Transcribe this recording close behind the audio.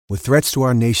With threats to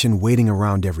our nation waiting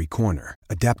around every corner,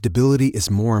 adaptability is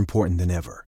more important than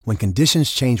ever. When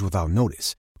conditions change without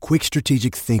notice, quick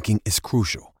strategic thinking is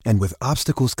crucial. And with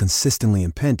obstacles consistently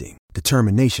impending,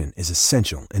 determination is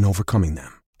essential in overcoming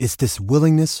them. It's this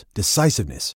willingness,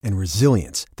 decisiveness, and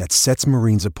resilience that sets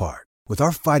Marines apart. With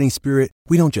our fighting spirit,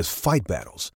 we don't just fight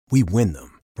battles, we win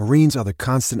them. Marines are the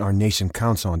constant our nation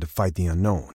counts on to fight the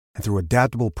unknown. And through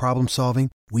adaptable problem solving,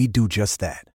 we do just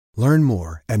that. Learn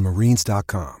more at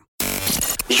marines.com.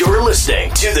 You're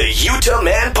listening to the Utah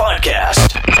Man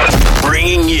Podcast,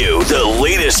 bringing you the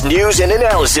latest news and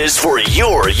analysis for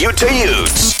your Utah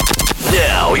Utes.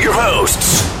 Now, your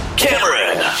hosts,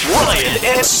 Cameron, Ryan,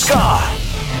 and Scott.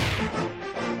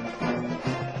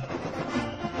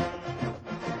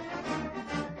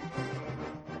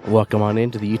 Welcome on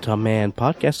into the Utah Man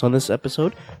Podcast. On this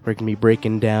episode, we're going to be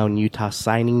breaking down Utah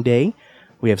Signing Day.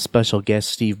 We have special guest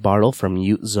Steve Bartle from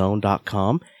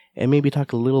UteZone.com, and maybe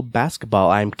talk a little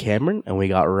basketball. I'm Cameron, and we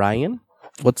got Ryan.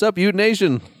 What's up, Ute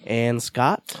Nation? And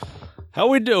Scott. How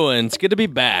we doing? It's good to be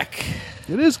back.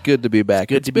 It is good to be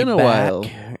back. It's been a while.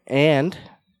 And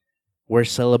we're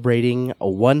celebrating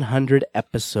 100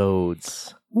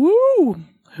 episodes. Woo!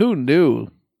 Who knew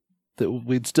that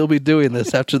we'd still be doing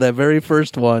this after that very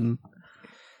first one?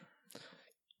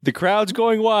 The crowd's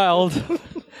going wild.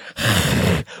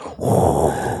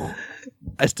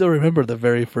 I still remember the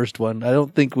very first one. I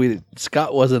don't think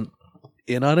Scott wasn't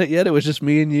in on it yet. It was just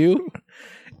me and you.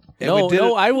 And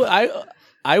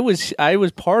I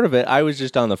was part of it. I was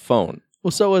just on the phone. Well,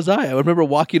 so was I. I remember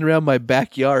walking around my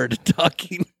backyard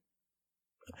talking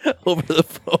over the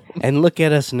phone. And look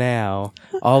at us now,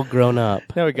 all grown up.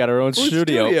 Now we got our own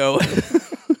studio.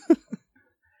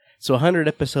 So 100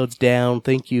 episodes down.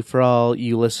 Thank you for all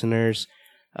you listeners,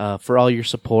 for all your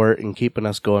support and keeping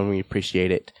us going. We appreciate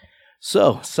it.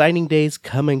 So, signing day's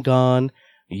come and gone.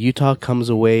 Utah comes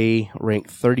away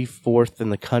ranked 34th in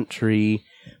the country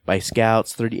by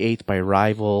scouts, 38th by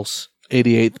rivals.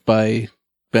 88th by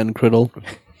Ben Criddle.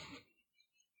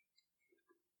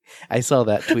 I saw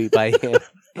that tweet by him.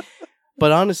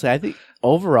 But honestly, I think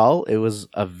overall it was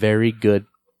a very good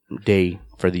day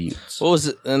for the Utes.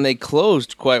 And they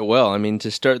closed quite well. I mean, to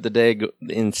start the day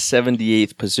in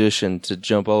 78th position to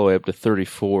jump all the way up to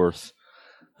 34th.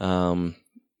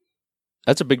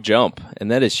 That's a big jump,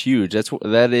 and that is huge.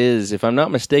 That is, if I'm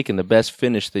not mistaken, the best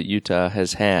finish that Utah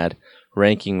has had,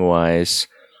 ranking-wise,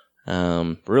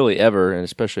 really ever, and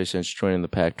especially since joining the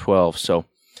Pac-12. So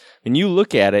when you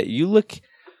look at it, you look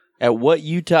at what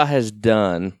Utah has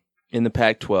done in the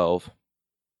Pac-12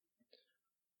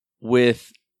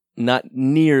 with not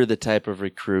near the type of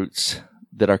recruits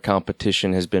that our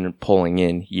competition has been pulling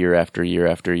in year after year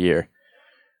after year.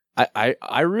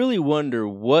 I really wonder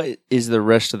what is the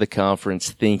rest of the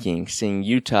conference thinking, seeing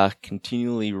Utah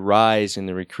continually rise in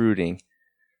the recruiting,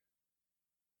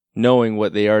 knowing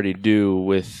what they already do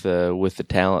with the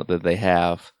talent that they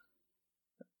have.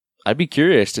 I'd be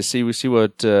curious to see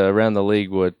what around the league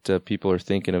what people are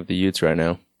thinking of the Utes right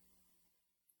now.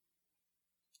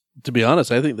 To be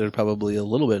honest, I think they're probably a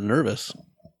little bit nervous.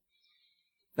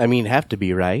 I mean, have to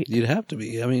be, right? You'd have to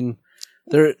be. I mean,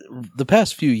 the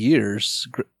past few years,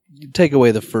 you take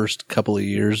away the first couple of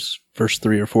years, first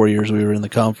 3 or 4 years we were in the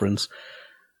conference.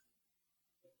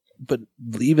 But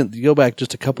even you go back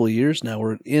just a couple of years now,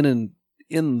 we're in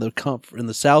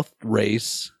the South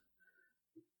race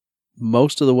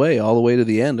most of the way, all the way to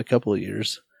the end. A couple of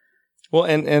years. Well,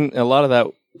 and a lot of that,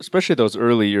 especially those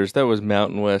early years, that was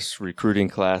Mountain West recruiting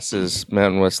classes,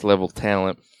 Mountain West level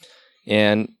talent,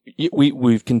 and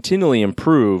we've continually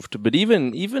improved. But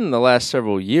even the last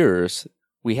several years,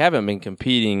 we haven't been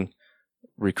competing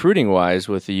recruiting-wise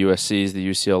with the USCs, the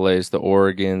UCLAs, the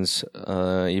Oregons,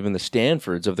 even the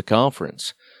Stanfords of the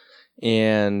conference.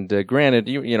 And granted,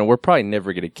 we're probably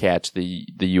never going to catch the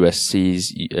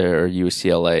USCs or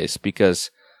UCLAs because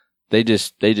they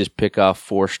just pick off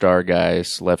 4-star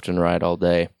guys left and right all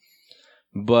day.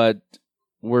 But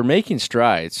we're making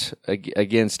strides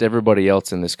against everybody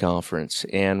else in this conference,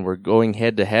 and we're going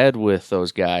head-to-head with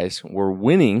those guys. We're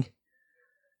winning.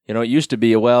 It used to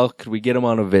be, well, could we get them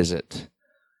on a visit?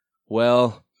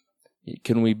 Well,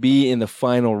 can we be in the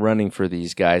final running for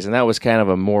these guys? And that was kind of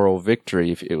a moral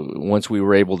victory once we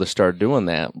were able to start doing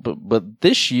that. But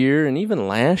this year and even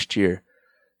last year,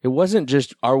 it wasn't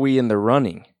just, are we in the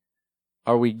running?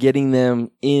 Are we getting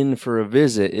them in for a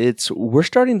visit? We're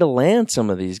starting to land some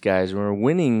of these guys. We're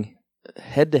winning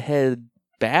head-to-head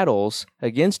battles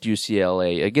against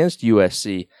UCLA, against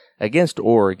USC, against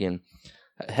Oregon.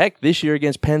 Heck, this year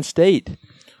against Penn State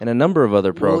and a number of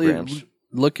other programs.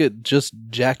 Look at just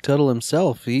Jack Tuttle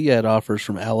himself. He had offers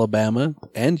from Alabama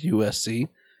and USC.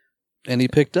 And he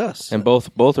picked us. And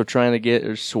both are trying to get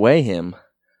or sway him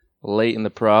late in the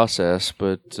process.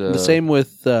 But the same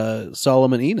with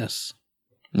Solomon Enos.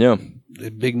 Yeah.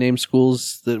 Big name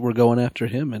schools that were going after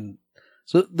him. And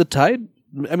so the Tide,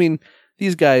 I mean,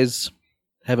 these guys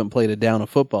haven't played a down of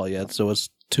football yet, so it's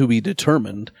to be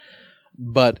determined.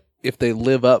 But if they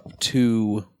live up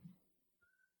to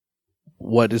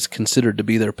what is considered to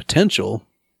be their potential,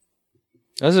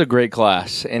 this is a great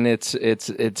class, and it's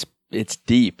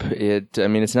deep. I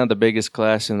mean, it's not the biggest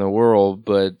class in the world,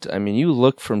 but I mean, you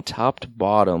look from top to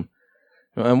bottom,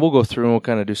 and we'll go through and we'll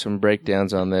kind of do some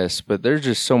breakdowns on this. But there's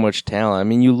just so much talent. I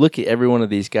mean, you look at every one of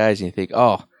these guys and you think,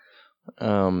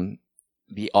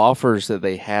 the offers that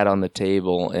they had on the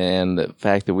table, and the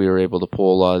fact that we were able to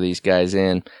pull a lot of these guys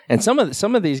in, and some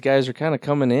of these guys are kind of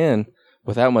coming in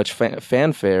without much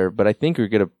fanfare, but I think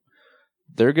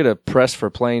they're gonna press for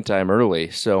playing time early.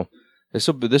 So this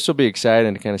will be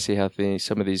exciting to kind of see how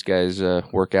some of these guys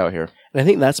work out here. And I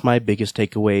think that's my biggest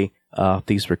takeaway of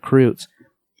these recruits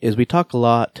is we talk a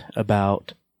lot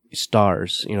about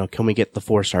stars. You know, can we get the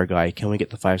 4-star guy? Can we get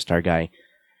the 5-star guy?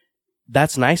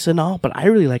 That's nice and all, but I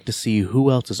really like to see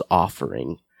who else is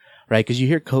offering, right? Because you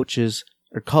hear coaches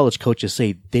or college coaches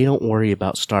say they don't worry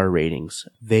about star ratings.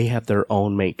 They have their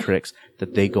own matrix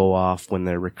that they go off when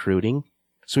they're recruiting.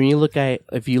 So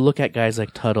if you look at guys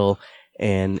like Tuttle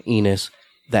and Enos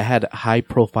that had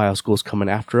high-profile schools coming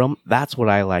after them, that's what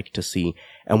I like to see.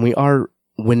 And we are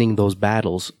winning those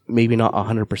battles, maybe not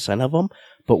 100% of them,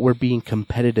 but we're being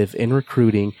competitive in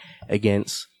recruiting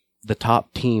against the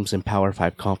top teams in Power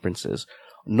 5 conferences.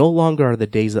 No longer are the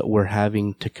days that we're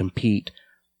having to compete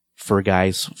for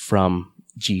guys from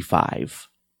G5.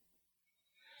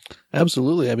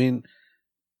 Absolutely. I mean,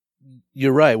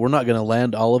 you're right. We're not going to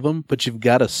land all of them, but you've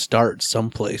got to start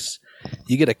someplace.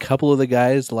 You get a couple of the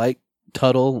guys like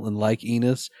Tuttle and like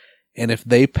Enos, and if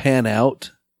they pan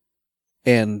out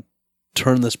and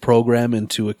turn this program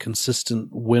into a consistent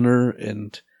winner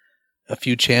and a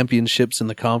few championships in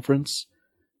the conference,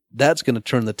 that's going to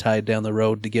turn the tide down the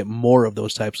road to get more of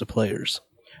those types of players.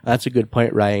 That's a good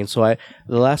point, Ryan. So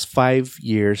the last 5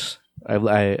 years,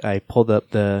 I pulled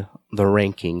up the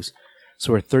rankings.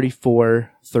 So we're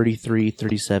 34, 33,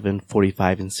 37,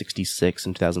 45, and 66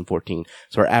 in 2014.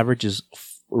 So our average is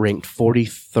ranked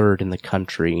 43rd in the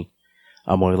country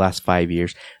over the last 5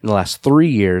 years. In the last 3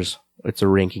 years, it's a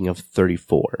ranking of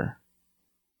 34.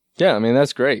 Yeah, I mean,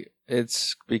 that's great.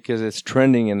 It's because it's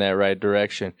trending in that right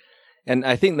direction. And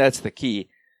I think that's the key,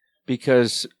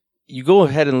 because you go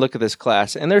ahead and look at this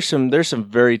class, and there's some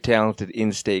very talented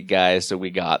in-state guys that we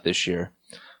got this year,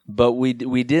 but we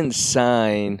didn't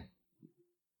sign.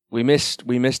 We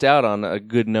missed out on a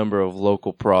good number of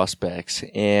local prospects,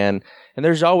 and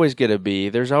there's always going to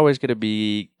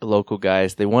be local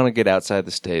guys. They want to get outside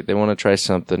the state. They want to try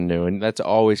something new, and that's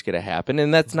always going to happen.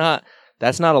 And that's not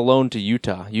alone to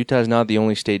Utah. Utah is not the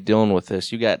only state dealing with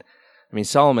this.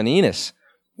 Solomon Enos.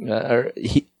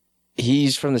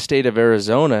 He's from the state of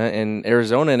Arizona, and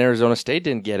Arizona State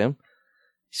didn't get him.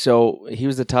 So he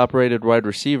was the top-rated wide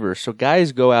receiver. So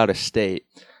guys go out of state.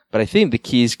 But I think the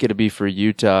key is going to be for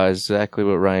Utah, exactly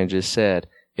what Ryan just said.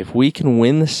 If we can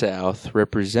win the South,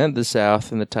 represent the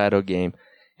South in the title game,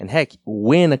 and heck,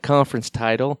 win a conference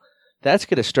title, that's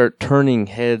going to start turning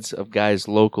heads of guys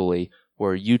locally,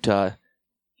 where Utah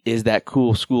is that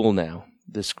cool school now,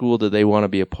 the school that they want to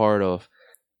be a part of.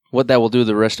 What that will do to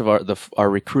the rest of our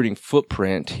recruiting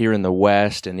footprint here in the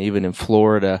West and even in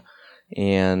Florida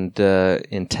and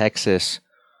in Texas,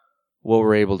 what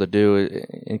we're able to do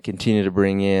and continue to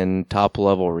bring in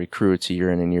top-level recruits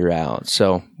year in and year out.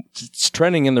 So it's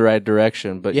trending in the right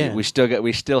direction, but yeah, we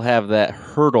still have that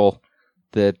hurdle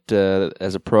that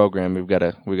as a program we've got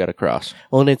to cross.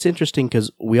 Well, and it's interesting because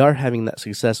we are having that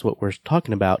success, what we're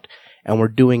talking about, and we're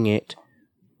doing it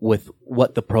with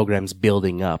what the program's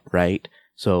building up, right?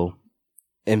 So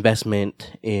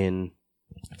investment in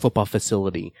football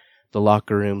facility, the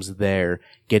locker rooms there,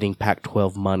 getting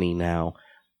Pac-12 money now,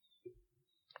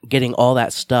 getting all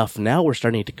that stuff. Now we're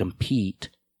starting to compete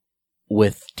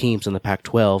with teams in the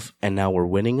Pac-12, and now we're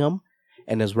winning them.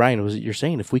 And as Ryan you're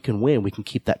saying, if we can win, we can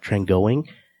keep that trend going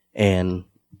and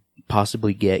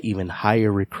possibly get even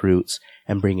higher recruits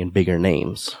and bring in bigger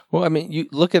names. Well, I mean, you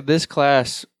look at this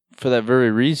class for that very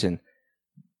reason.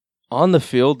 On the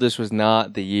field, this was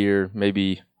not the year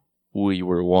maybe we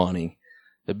were wanting,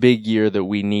 the big year that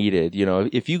we needed. You know,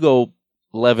 if you go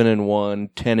 11-1,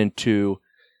 10-2,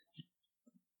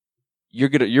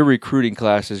 your recruiting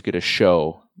class is gonna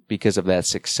show because of that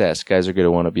success. Guys are gonna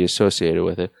want to be associated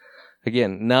with it.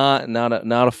 Again, not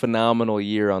a phenomenal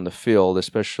year on the field,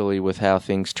 especially with how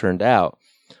things turned out.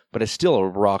 but it's still a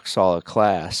rock solid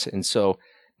class. And so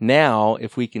now,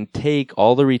 if we can take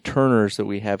all the returners that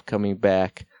we have coming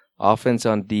back, offense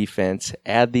on defense,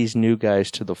 add these new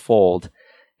guys to the fold,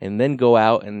 and then go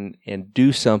out and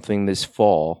do something this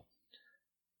fall,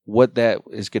 what that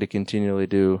is going to continually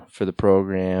do for the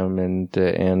program,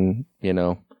 and you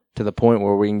know, to the point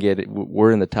where we can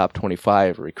we're in the top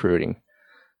 25 recruiting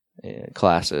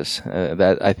classes.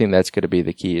 That I think that's going to be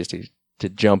the key, is to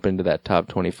jump into that top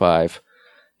 25,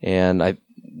 and I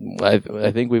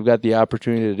think we've got the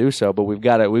opportunity to do so, but we've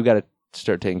got to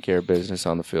start taking care of business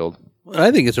on the field.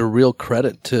 I think it's a real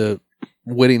credit to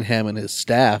Whittingham and his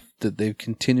staff that they've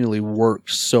continually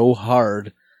worked so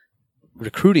hard,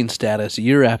 recruiting status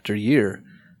year after year.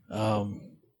 And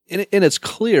it's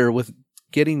clear with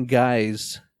getting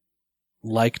guys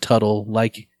like Tuttle,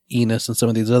 like Enos, and some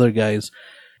of these other guys,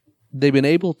 they've been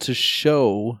able to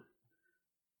show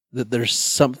that there's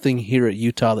something here at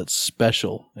Utah that's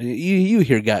special. You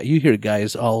hear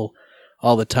guys all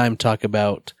the time talk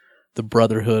about the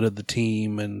brotherhood of the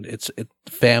team and its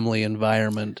family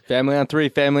environment. Family on three.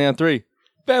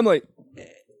 Family.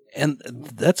 And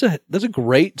that's a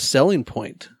great selling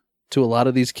point to a lot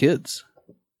of these kids.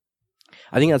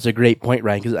 I think that's a great point,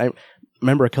 Ryan, because I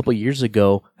remember a couple of years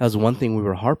ago, that was one thing we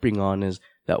were harping on, is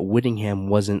that Whittingham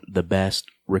wasn't the best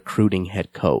recruiting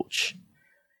head coach.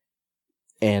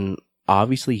 And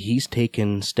obviously he's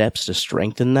taken steps to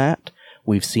strengthen that.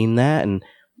 We've seen that, and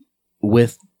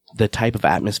with the type of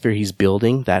atmosphere he's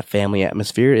building, that family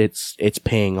atmosphere, it's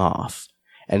paying off.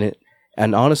 And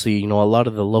honestly, you know, a lot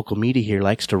of the local media here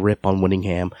likes to rip on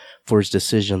Whittingham for his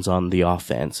decisions on the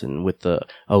offense and with the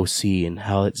OC and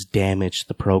how it's damaged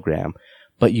the program.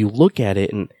 But you look at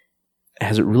it, and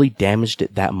has it really damaged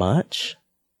it that much?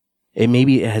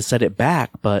 Maybe it has set it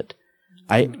back, but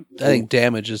I think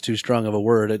damage is too strong of a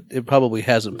word. It probably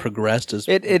hasn't progressed as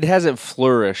it hasn't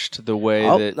flourished the way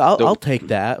I'll take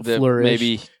that flourish.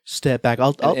 Maybe step back.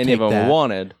 I'll any take of them that.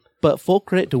 wanted. But full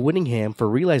credit to Whittingham for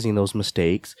realizing those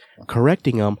mistakes,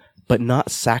 correcting them, but not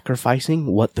sacrificing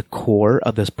what the core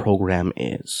of this program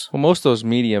is. Well, most of those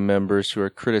media members who are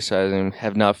criticizing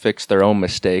have not fixed their own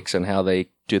mistakes and how they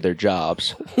do their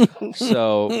jobs.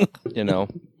 So, you know,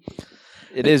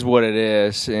 it is what it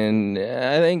is. And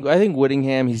I think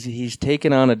Whittingham, he's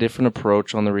taken on a different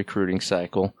approach on the recruiting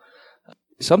cycle.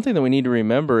 Something that we need to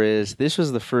remember is this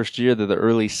was the first year that the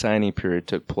early signing period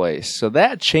took place. So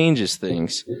that changes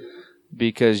things,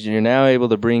 because you're now able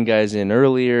to bring guys in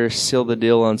earlier, seal the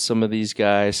deal on some of these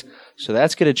guys. So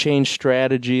that's going to change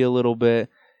strategy a little bit.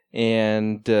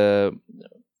 And but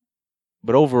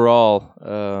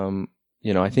overall,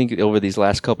 you know, I think over these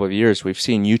last couple of years, we've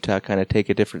seen Utah kind of take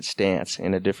a different stance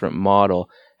and a different model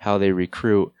how they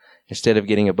recruit. Instead of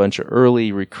getting a bunch of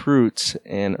early recruits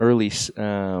and early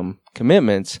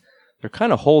commitments, they're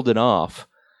kind of holding off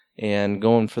and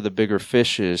going for the bigger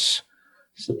fishes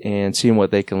and seeing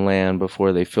what they can land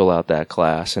before they fill out that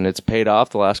class. And it's paid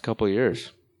off the last couple of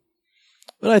years.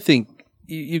 But I think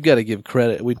you've got to give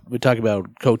credit. We talk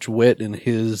about Coach Witt and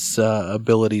his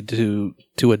ability to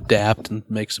adapt and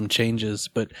make some changes,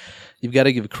 but you've got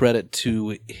to give credit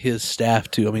to his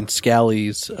staff too. I mean,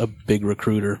 Scally's a big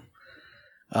recruiter.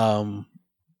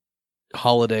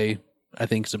 Holiday, I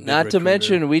think, is a big Not recruiter. to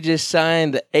mention, we just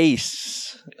signed the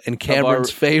ace and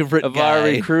Cameron's favorite of guy. our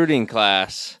recruiting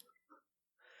class.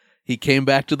 He came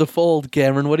back to the fold.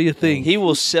 Cameron, what do you think? He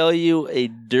will sell you a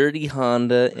dirty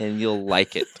Honda, and you'll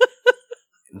like it.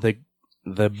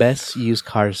 The best used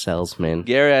car salesman.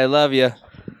 Gary, I love you.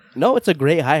 No, it's a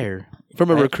great hire. From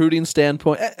a recruiting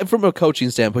standpoint, from a coaching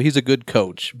standpoint, he's a good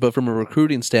coach. But from a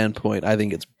recruiting standpoint, I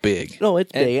think it's big. No,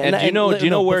 it's big. And do you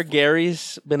know where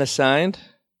Gary's been assigned?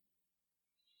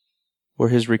 Where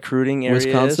his recruiting area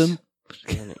Wisconsin?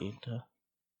 is?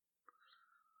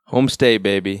 Home state,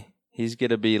 baby. He's going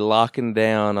to be locking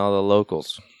down all the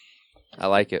locals. I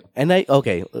like it. And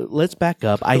let's back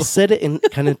up. I said it in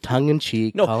kind of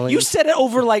tongue-in-cheek. No, you said it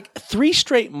over like 3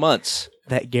 straight months.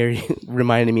 That Gary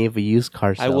reminded me of a used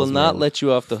car salesman. I will not let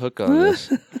you off the hook on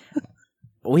this.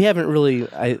 We haven't really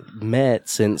met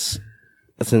since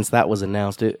that was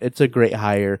announced. It's a great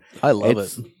hire. I love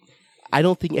it. I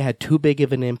don't think it had too big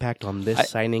of an impact on this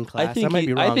signing class. I might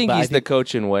be wrong. I think he's the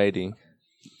coach in waiting.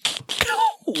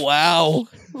 Wow.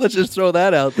 Let's just throw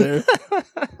that out there.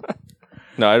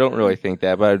 No, I don't really think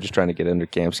that, but I'm just trying to get under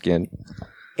Cam's skin.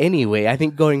 Anyway, I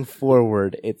think going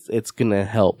forward, it's going to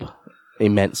help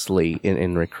immensely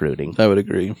in recruiting. I would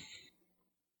agree.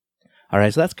 All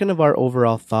right, so that's kind of our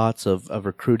overall thoughts of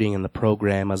recruiting in the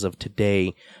program as of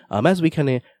today. As we kind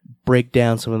of break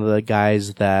down some of the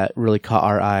guys that really caught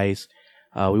our eyes,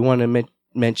 we want to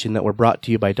mention that we're brought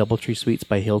to you by Doubletree Suites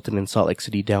by Hilton in Salt Lake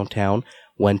City downtown,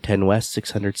 110 West,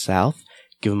 600 South.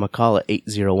 Give them a call at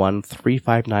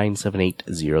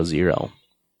 801-359-7800.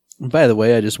 By the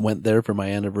way, I just went there for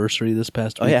my anniversary this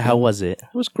past week. Oh, yeah. How was it?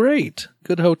 It was great.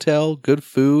 Good hotel, good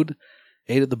food.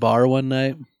 Ate at the bar one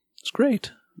night. It's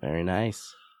great. Very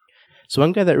nice. So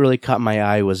one guy that really caught my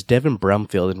eye was Devin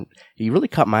Brumfield, and he really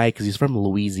caught my eye because he's from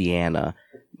Louisiana.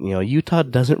 Utah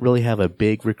doesn't really have a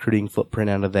big recruiting footprint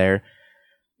out of there,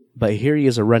 but here he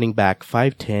is, a running back,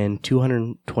 5'10",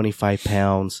 225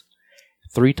 pounds,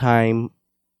 3-time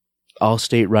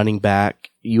All-State running back.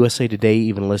 USA Today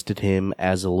even listed him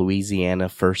as a Louisiana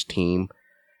first team.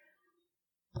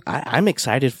 I'm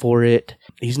excited for it.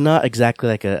 He's not exactly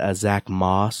like a Zach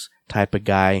Moss type of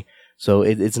guy, so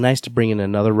it's nice to bring in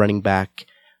another running back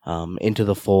into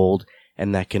the fold,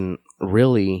 and that can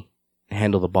really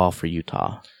handle the ball for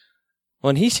Utah.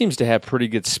 Well, and he seems to have pretty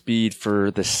good speed for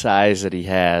the size that he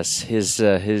has. His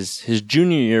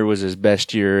junior year was his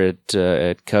best year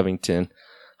at Covington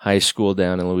High School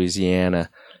down in Louisiana.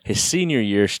 His senior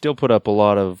year still put up a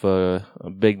lot of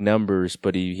big numbers,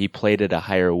 but he played at a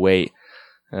higher weight.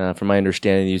 From my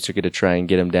understanding, the Utes are going to try and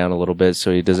get him down a little bit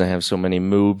so he doesn't have so many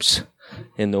moves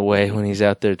in the way when he's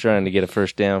out there trying to get a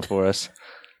first down for us.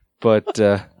 But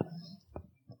I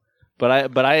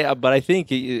think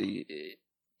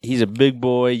he's a big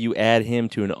boy. You add him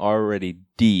to an already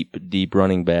deep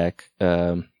running back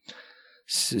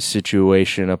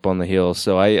situation up on the hill.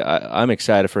 So I'm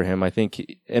excited for him. I think,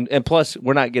 and plus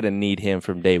we're not going to need him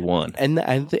from day one. And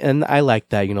I like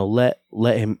that.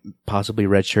 Let him possibly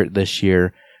redshirt this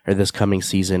year or this coming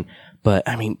season. But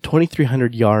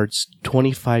 2,300 yards,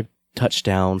 25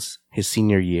 touchdowns his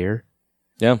senior year.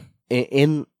 Yeah.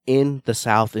 In the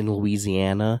South, in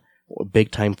Louisiana,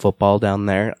 big time football down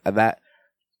there. I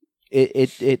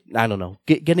don't know.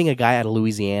 Getting a guy out of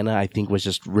Louisiana, I think, was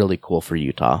just really cool for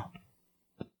Utah.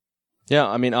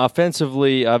 Yeah,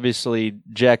 offensively, obviously,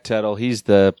 Jack Tuttle, he's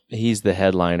the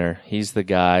headliner. He's the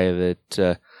guy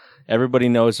that everybody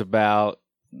knows about.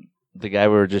 The guy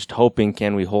we were just hoping,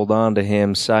 can we hold on to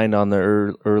him? Signed on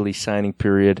the early signing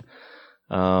period,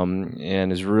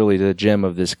 and is really the gem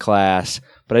of this class.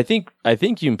 But I think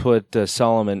you can put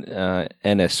Solomon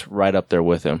Ennis right up there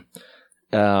with him.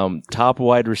 Top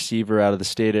wide receiver out of the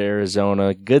state of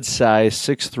Arizona. Good size,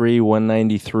 6'3",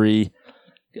 193.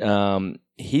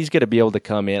 He's going to be able to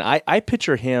come in. I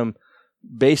picture him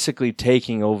basically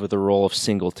taking over the role of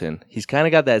Singleton. He's kind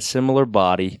of got that similar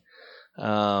body,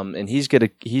 and he's gonna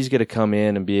come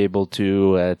in and be able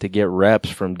to get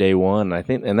reps from day one. I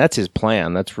think, and that's his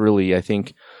plan. That's really, I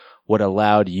think, what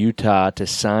allowed Utah to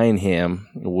sign him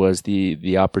was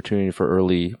the opportunity for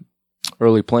early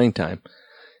playing time.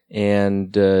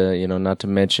 And, not to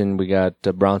mention we got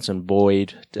Bronson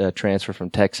Boyd, transfer from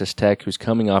Texas Tech, who's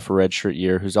coming off a redshirt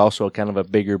year, who's also kind of a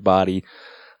bigger body,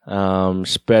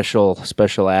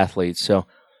 special athlete. So,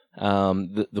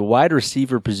 the wide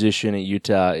receiver position at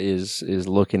Utah is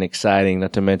looking exciting.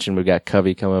 Not to mention we've got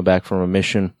Covey coming back from a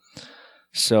mission.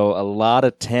 So a lot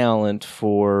of talent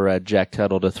for Jack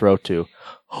Tuttle to throw to.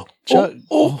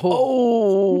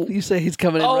 You say he's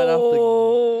coming in right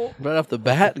off the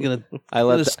bat? Gonna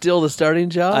steal the starting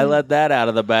job? I let that out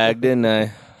of the bag, didn't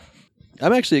I?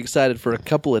 I'm actually excited for a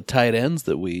couple of tight ends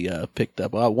that we picked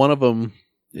up. One of them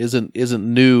isn't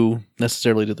new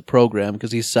necessarily to the program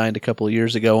because he signed a couple of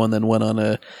years ago and then went on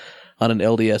an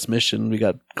LDS mission. We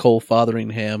got Cole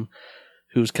Fotheringham,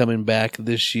 who's coming back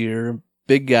this year.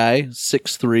 Big guy,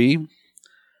 6'3",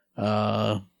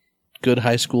 good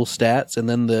high school stats, and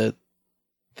then the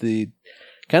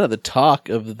kind of the talk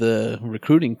of the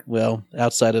recruiting, well,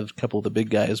 outside of a couple of the big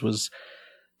guys, was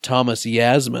Thomas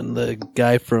Yasmin, the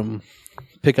guy from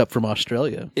pickup from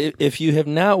Australia. If you have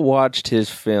not watched his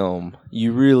film,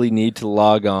 you really need to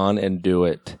log on and do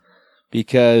it,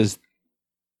 because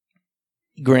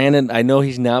granted, I know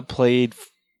he's not played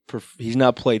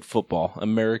football,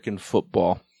 American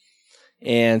football.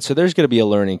 And so there's going to be a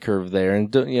learning curve there. And,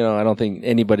 I don't think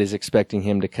anybody's expecting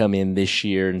him to come in this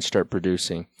year and start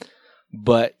producing.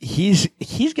 But he's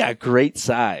got great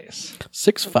size.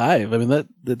 6'5".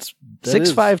 That's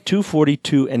 6'5",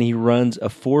 242, and he runs a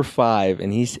 4.5.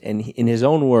 And in his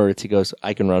own words, he goes,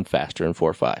 I can run faster in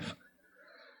 4.5.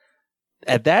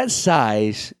 At that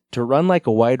size, to run like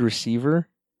a wide receiver,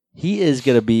 he is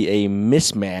going to be a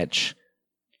mismatch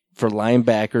for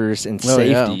linebackers and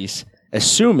safeties,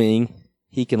 assuming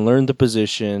he can learn the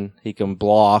position, he can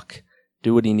block,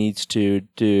 do what he needs to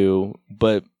do,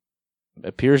 but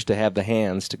appears to have the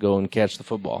hands to go and catch the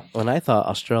football. Well, and I thought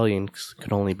Australians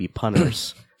could only be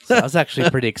punters. So I was actually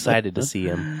pretty excited to see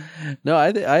him. No,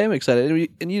 I am excited.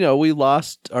 And we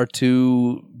lost our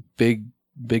two big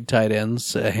tight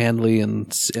ends, Handley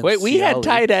and Wait, we had Ciali.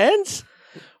 tight ends?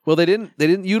 Well, they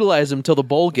didn't utilize them till the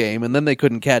bowl game, and then they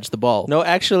couldn't catch the ball. No,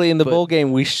 actually, in the But- bowl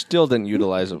game, we still didn't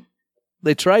utilize them.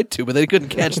 They tried to, but they couldn't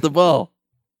catch the ball.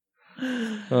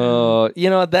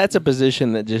 That's a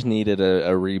position that just needed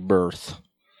a rebirth.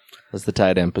 Was the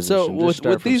tight end position. So Just with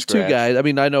start from these two scratch. guys, I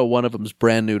mean, I know one of them's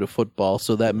brand new to football,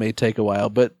 so that may take a while.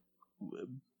 But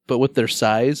with their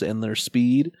size and their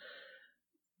speed,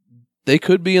 they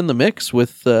could be in the mix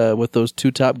with those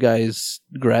two top guys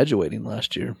graduating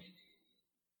last year.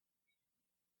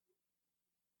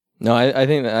 No,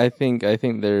 I think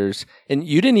there's, and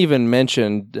you didn't even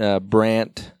mention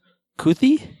Brant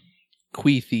Kuthi?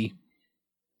 Keithy.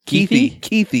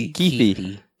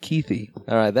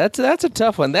 All right, that's a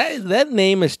tough one. That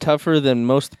name is tougher than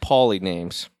most Pauly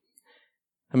names.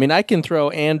 I mean, I can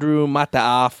throw Andrew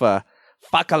Mataafa,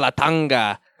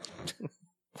 Fakalatanga,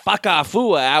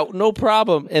 Fakafua out, no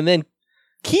problem, and then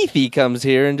Keithy comes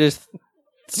here and just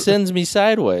sends me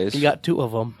sideways. You got two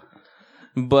of them.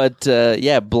 But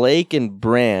Blake and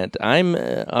Brant. I'm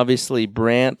obviously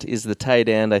Brant is the tight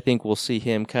end. I think we'll see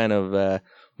him kind of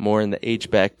more in the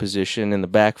H-back position in the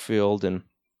backfield and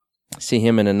see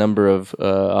him in a number of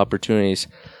opportunities.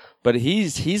 But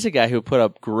he's a guy who put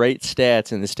up great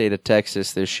stats in the state of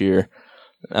Texas this year,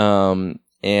 and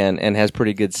has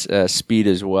pretty good speed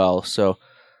as well. So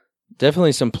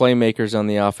definitely some playmakers on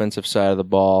the offensive side of the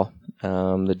ball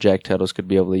that Jack Tuttles could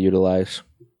be able to utilize.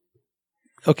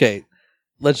 Okay,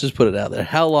 let's just put it out there.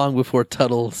 How long before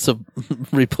Tuttle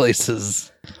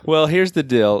replaces? Well, here's the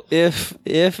deal.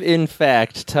 If in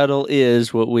fact Tuttle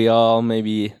is what we all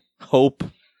maybe hope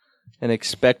and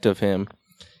expect of him,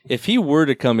 if he were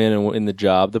to come in and win the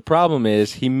job, the problem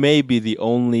is he may be the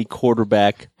only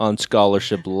quarterback on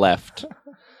scholarship left.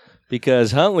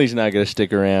 Because Huntley's not going to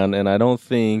stick around, and I don't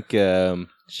think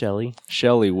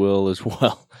Shelley will as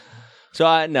well. So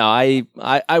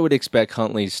I would expect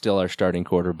Huntley's still our starting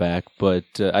quarterback, but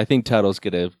I think Tuttle's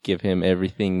going to give him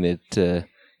everything that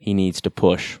he needs to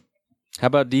push. How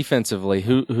about defensively?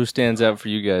 Who stands out for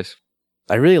you guys?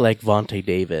 I really like Vontae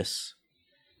Davis.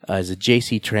 He's a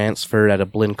JC transfer out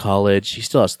of Blinn College. He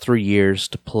still has 3 years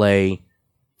to play.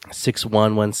 6'1",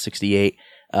 168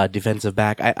 defensive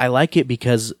back. I like it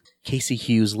because Casey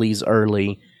Hughes leaves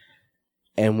early,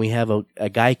 and we have a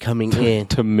guy coming in.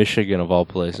 To Michigan, of all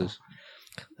places.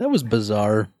 That was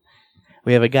bizarre.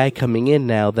 We have a guy coming in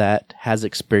now that has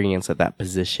experience at that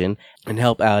position and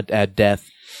help add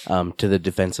depth to the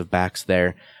defensive backs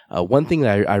there. One thing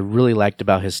that I really liked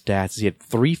about his stats is he had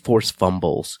 3 forced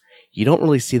fumbles. You don't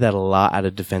really see that a lot out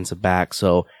of defensive back,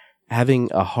 so having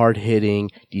a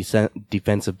hard-hitting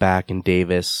defensive back in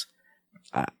Davis,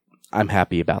 I'm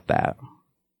happy about that.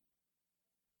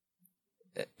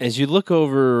 As you look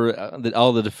over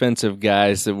all the defensive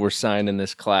guys that were signed in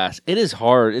this class, it is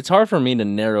hard. It's hard for me to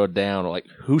narrow down like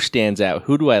who stands out.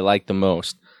 Who do I like the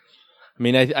most? I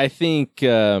mean, I think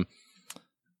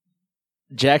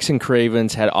Jackson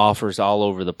Cravens had offers all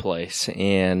over the place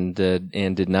and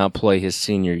did not play his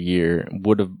senior year.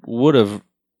 Would have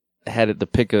had it the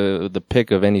pick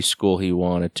of any school he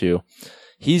wanted to.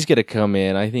 He's going to come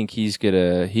in. I think he's going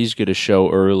to show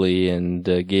early and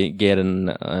get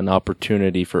an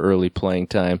opportunity for early playing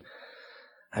time.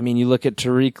 I mean, you look at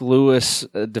Tariq Lewis,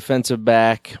 defensive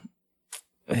back.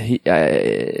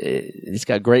 He's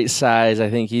got great size. I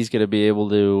think he's going to be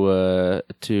able to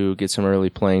get some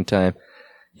early playing time.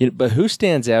 But who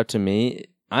stands out to me?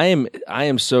 I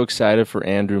am so excited for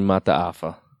Andrew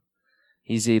Mataafa.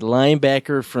 He's a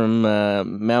linebacker from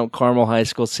Mount Carmel High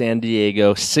School, San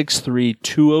Diego, 6'3",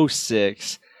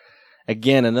 206.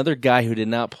 Again, another guy who did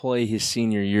not play his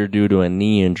senior year due to a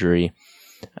knee injury.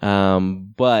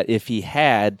 But if he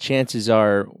had, chances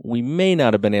are we may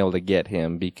not have been able to get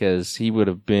him because he would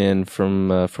have been, from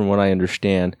what I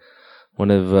understand,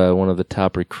 one of the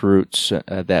top recruits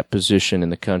at that position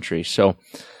in the country. So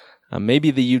maybe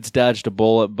the Utes dodged a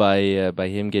bullet by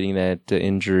him getting that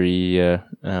injury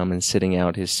and sitting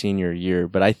out his senior year.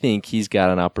 But I think he's got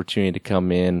an opportunity to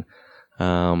come in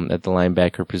at the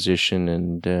linebacker position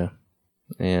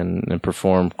and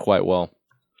perform quite well.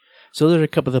 So those are a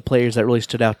couple of the players that really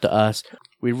stood out to us.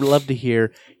 We'd love to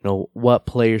hear, what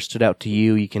players stood out to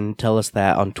you. You can tell us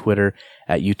that on Twitter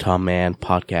at Utah Man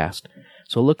Podcast.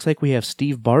 So it looks like we have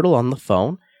Steve Bartle on the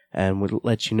phone, and we'll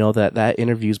let you know that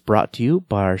interview is brought to you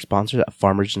by our sponsors at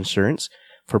Farmers Insurance.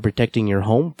 For protecting your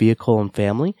home, vehicle, and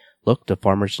family, look to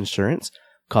Farmers Insurance.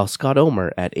 Call Scott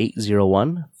Omer at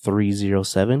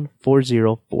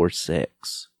 801-307-4046.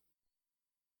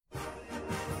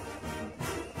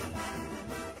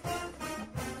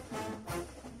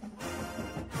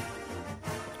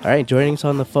 All right, joining us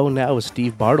on the phone now is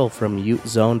Steve Bartle from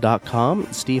UteZone.com.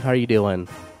 Steve, how are you doing?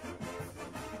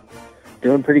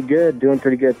 Doing pretty good.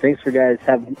 Thanks for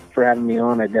having me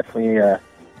on. I definitely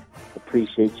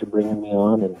appreciate you bringing me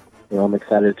on, and I'm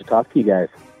excited to talk to you guys.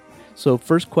 So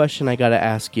first question I got to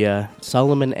ask you,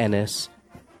 Solomon Enes,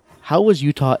 how was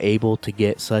Utah able to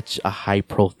get such a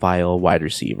high-profile wide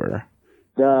receiver?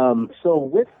 So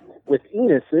with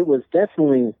Enes, it was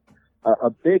definitely a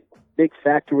big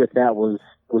factor with that was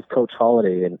Coach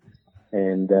Holiday,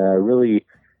 and really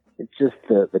it's just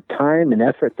the time and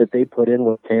effort that they put in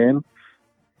with him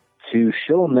to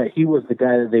show him that he was the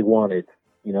guy that they wanted.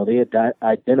 They had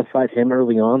identified him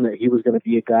early on that he was going to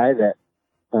be a guy that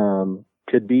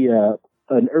could be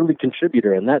an early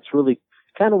contributor, and that's really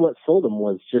kind of what sold him,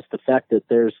 was just the fact that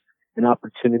there's an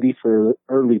opportunity for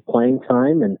early playing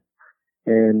time, and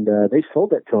they sold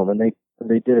that to him, and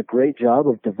they did a great job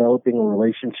of developing a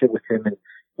relationship with him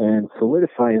and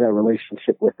solidifying that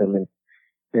relationship with him,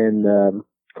 and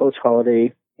Coach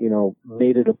Holiday,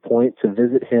 made it a point to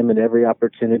visit him at every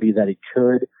opportunity that he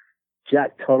could.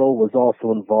 Jack Tuttle was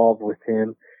also involved with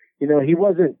him. He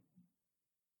wasn't,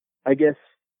 I guess,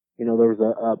 there was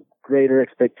a greater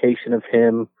expectation of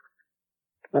him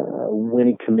when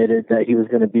he committed that he was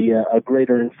going to be a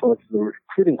greater influence in the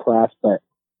recruiting class, but,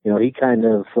 he kind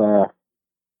of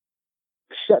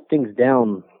shut things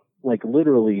down, like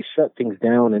literally shut things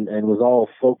down, and was all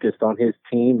focused on his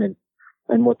team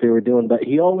and what they were doing. But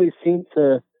he always seemed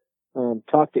to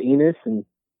talk to Enes and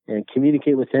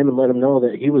communicate with him and let him know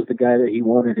that he was the guy that he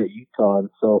wanted at Utah. And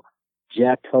so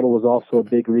Jack Tuttle was also a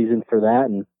big reason for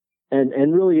that.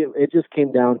 And really it just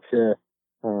came down to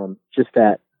just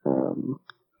that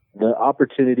the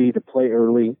opportunity to play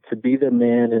early, to be the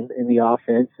man in the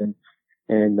offense,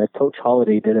 and Coach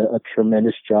Holiday did a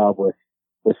tremendous job with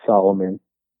Solomon.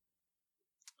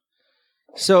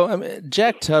 So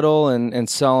Jack Tuttle and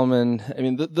Solomon,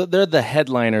 they're the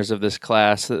headliners of this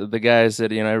class, the guys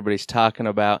that everybody's talking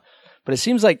about. But it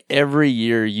seems like every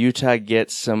year Utah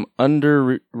gets some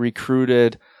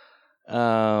under-recruited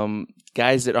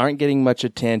guys that aren't getting much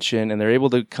attention, and they're able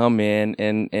to come in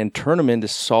and turn them into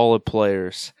solid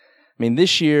players.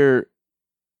 This year,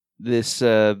 this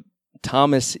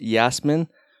Thomas Yasmin,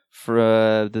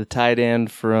 for the tight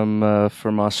end from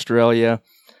Australia.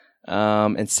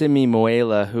 And Simi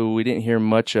Moela, who we didn't hear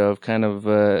much of kind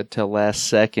of till last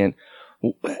second.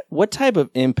 What type of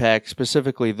impact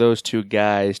specifically those two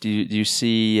guys do you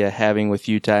see having with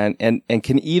Utah, and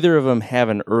can either of them have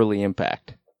an early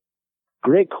impact?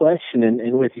 Great question.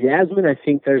 And with Yasmin, I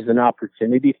think there's an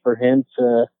opportunity for him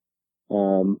to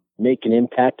make an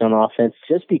impact on offense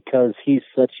just because he's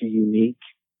such a unique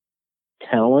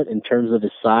talent in terms of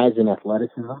his size and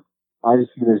athleticism.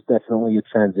 Obviously, there's definitely a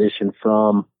transition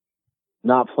from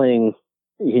not playing,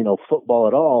 football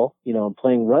at all, and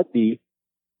playing rugby,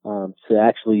 to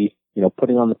actually,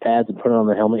 putting on the pads and putting on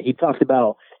the helmet. He talked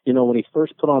about, when he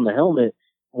first put on the helmet,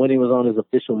 when he was on his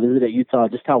official visit at Utah,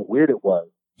 just how weird it was.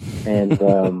 And,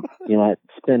 I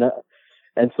spent,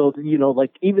 and so,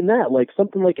 like even that, like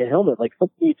something like a helmet, like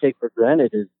something you take for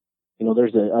granted is,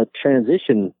 there's a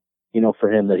transition,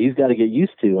 for him that he's got to get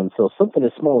used to. And so something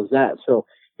as small as that. So,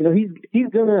 he's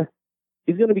going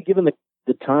to be given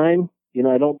the time.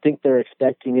 I don't think they're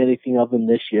expecting anything of him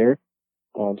this year.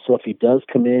 So if he does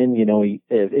come in,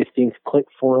 if things click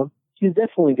for him, he's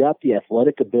definitely got the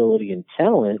athletic ability and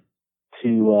talent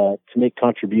to make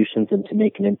contributions and to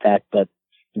make an impact. But,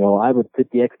 I would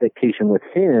put the expectation with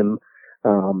him,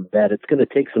 that it's going to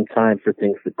take some time for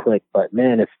things to click. But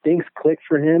man, if things click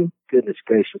for him, goodness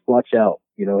gracious, watch out.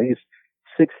 He's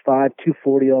 6'5",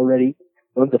 240 already,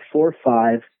 runs a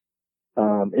 4.5,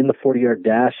 in the 40-yard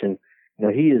dash, and,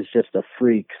 he is just a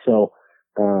freak. So,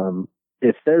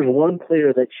 if there's one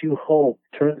player that you hope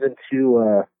turns into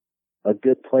a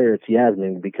good player, it's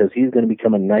Yasmin, because he's going to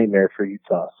become a nightmare for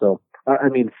Utah. So,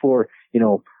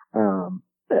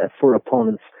 for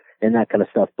opponents and that kind of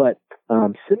stuff. But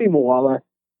Simi Moala,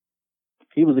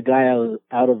 he was a guy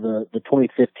out of the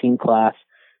 2015 class,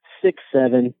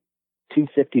 6'7",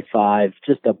 255,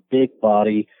 just a big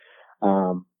body.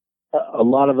 A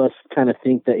lot of us kind of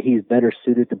think that he's better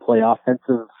suited to play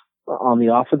on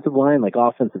the offensive line, like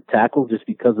offensive tackle, just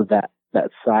because of that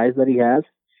size that he has.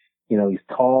 He's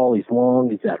tall, he's long,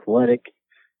 he's athletic.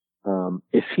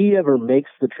 If he ever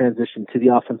makes the transition to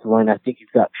the offensive line, I think he's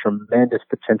got tremendous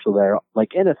potential there,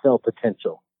 like NFL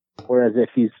potential. Whereas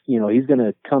if he's going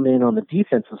to come in on the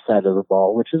defensive side of the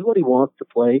ball, which is what he wants to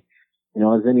play,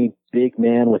 as any big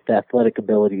man with athletic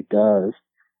ability does.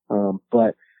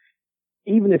 But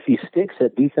even if he sticks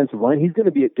at defensive line, he's going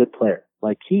to be a good player.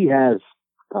 Like he has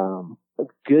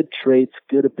good traits,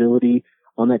 good ability,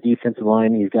 on that defensive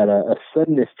line. He's got a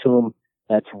suddenness to him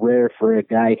that's rare for a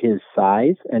guy his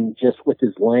size, and just with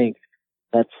his length,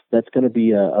 that's going to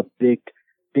be a big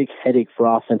headache for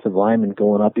offensive linemen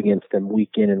going up against him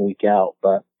week in and week out.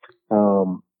 But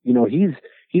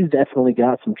he's definitely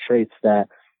got some traits that,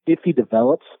 if he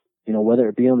develops, whether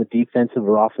it be on the defensive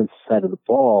or offensive side of the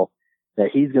ball, that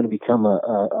he's going to become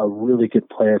a really good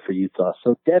player for Utah.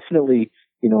 So definitely,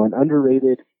 an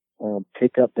underrated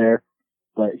pickup there.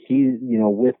 But he,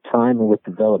 with time and with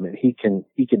development, he can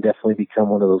definitely become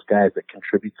one of those guys that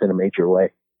contributes in a major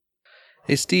way.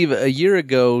 Hey, Steve, a year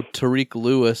ago, Tariq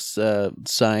Lewis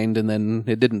signed, and then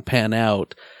it didn't pan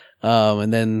out,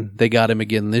 and then they got him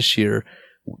again this year.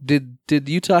 Did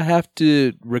Utah have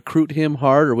to recruit him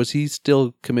hard, or was he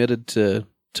still committed to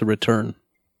return?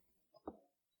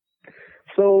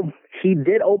 So he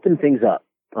did open things up,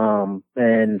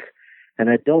 and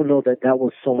I don't know that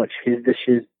was so much his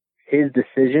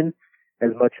decision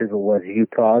as much as it was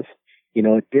Utah's.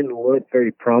 It didn't look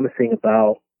very promising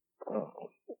about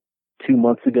 2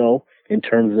 months ago in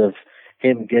terms of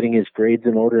him getting his grades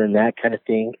in order and that kind of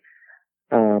thing.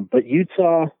 But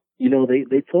Utah,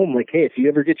 they told him, like, hey, if you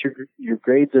ever get your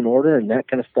grades in order and that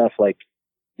kind of stuff, like,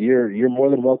 you're more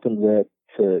than welcome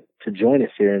to join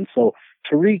us here. And so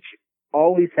Tariq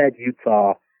always had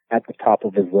Utah at the top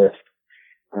of his list.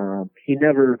 He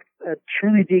never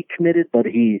truly decommitted, but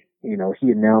he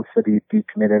announced that he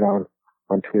decommitted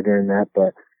on Twitter and that.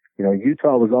 But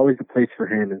Utah was always the place for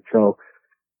him, and so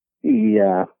he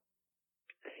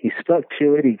stuck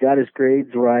to it. He got his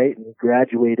grades right and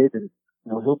graduated, and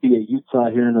he'll be at Utah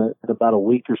here in about a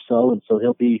week or so, and so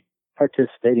he'll be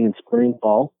participating in spring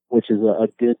ball, which is a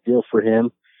good deal for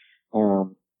him.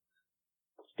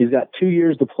 He's got 2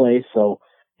 years to play, so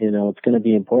it's going to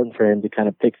be important for him to kind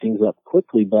of pick things up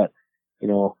quickly. But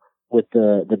with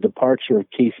the departure of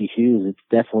Casey Hughes, it's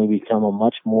definitely become a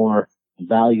much more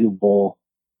valuable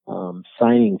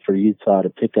signing for Utah to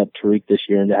pick up Tariq this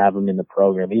year and to have him in the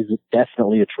program. He's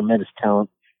definitely a tremendous talent,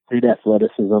 great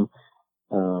athleticism.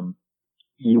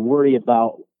 You worry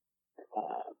about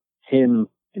him,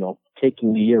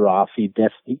 taking the year off.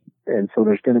 And so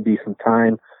there's going to be some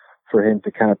time for him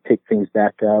to kind of pick things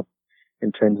back up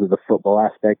in terms of the football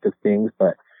aspect of things.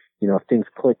 But if things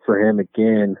click for him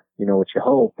again, what you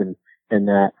hope, and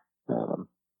that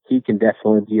he can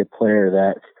definitely be a player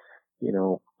that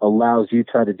allows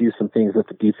Utah to do some things with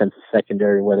the defensive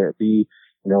secondary, whether it be,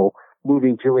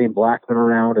 moving Julian Blackman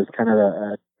around as kind of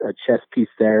a chess piece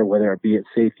there, whether it be at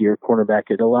safety or cornerback.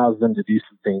 It allows them to do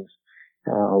some things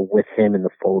with him in the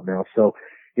fold now. So,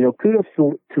 kudos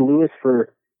to Lewis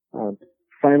for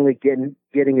finally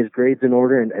getting his grades in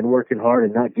order and working hard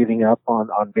and not giving up on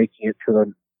making it to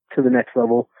the next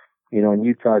level. And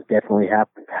Utah is definitely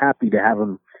happy to have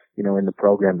him, in the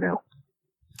program now.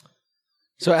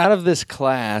 So out of this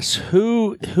class,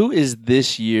 who is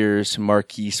this year's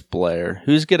Marquise player?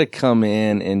 Who's going to come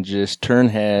in and just turn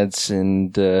heads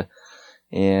and get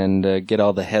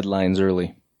all the headlines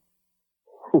early?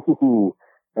 Ooh,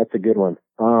 that's a good one.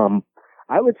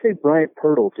 I would say Bryant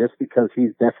Pirtle, just because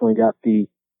he's definitely got the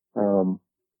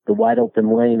wide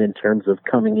open lane in terms of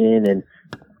coming in and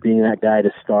being that guy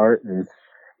to start, and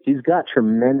he's got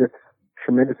tremendous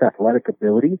athletic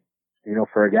ability.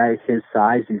 For a guy his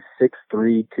size, he's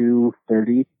 6'3",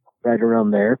 230, right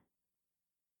around there.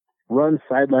 Runs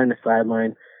sideline to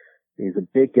sideline. He's a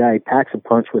big guy. He packs a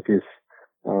punch with his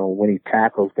when he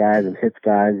tackles guys and hits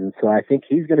guys, and so I think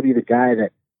he's going to be the guy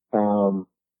that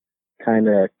kind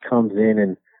of comes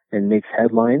in and makes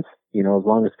headlines. As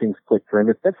long as things click for him.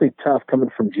 It's definitely tough coming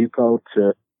from JUCO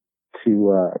to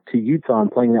Utah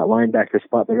and playing that linebacker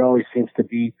spot. There always seems to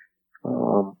be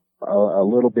a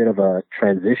little bit of a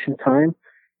transition time,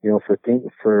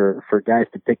 for guys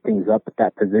to pick things up at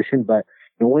that position. But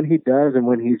when he does, and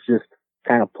when he's just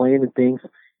kind of playing and things,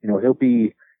 he'll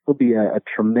be a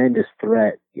tremendous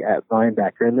threat at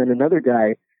linebacker. And then another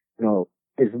guy,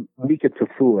 is Mika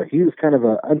Tafua. He was kind of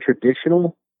an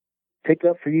untraditional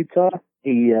pickup for Utah.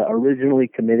 He originally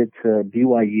committed to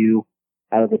BYU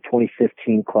out of the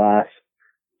 2015 class.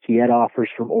 He had offers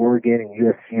from Oregon and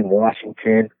USC and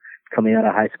Washington coming out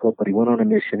of high school, but he went on a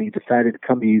mission. He decided to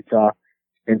come to Utah.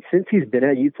 And since he's been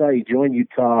at Utah, he joined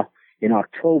Utah in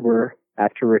October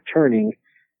after returning.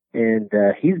 And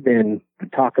he's been the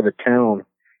talk of the town,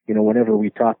 whenever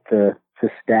we talk to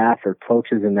staff or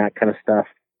coaches and that kind of stuff,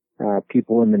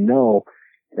 people in the know,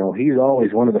 he's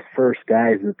always one of the first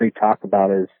guys that they talk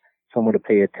about as someone to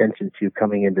pay attention to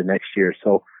coming into next year.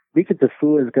 So Mika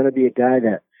Tafua is going to be a guy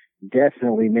that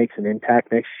definitely makes an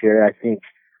impact next year. I think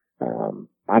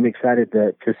I'm excited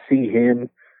to see him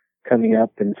coming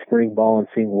up in spring ball and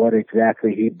seeing what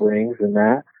exactly he brings in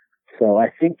that. So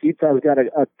I think Utah's got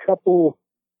a couple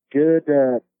good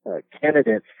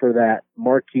candidates for that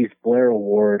Marquise Blair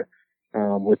Award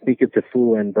with Mika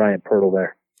Tafua and Bryant Pirtle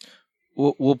there.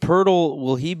 Will Pirtle,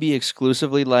 will he be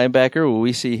exclusively linebacker? Will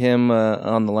we see him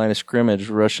on the line of scrimmage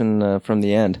rushing from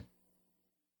the end?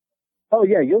 Oh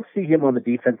yeah, you'll see him on the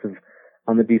defensive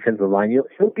line.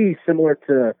 He'll be similar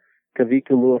to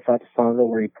Kavika Luafatasanga,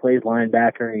 where he plays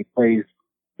linebacker and he plays,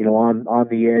 on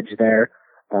the edge there,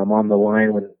 on the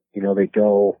line when, they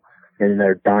go in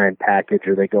their dime package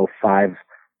or they go five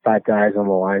guys on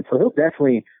the line. So he'll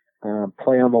definitely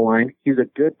play on the line. He's a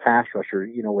good pass rusher,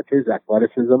 with his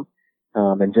athleticism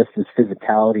and just his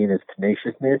physicality and his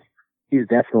tenaciousness. He's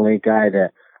definitely a guy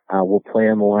that will play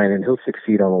on the line and he'll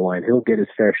succeed on the line. He'll get his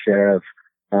fair share of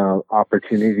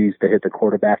opportunities to hit the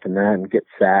quarterback and that and get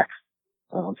sacks.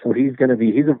 So he's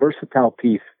a versatile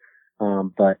piece,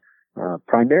 but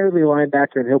primarily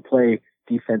linebacker, and he'll play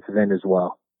defensive end as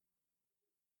well.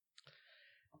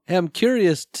 I'm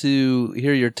curious to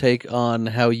hear your take on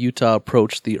how Utah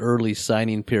approached the early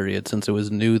signing period since it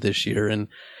was new this year,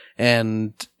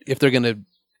 and if they're going to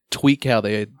tweak how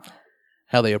they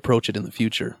approach it in the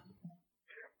future.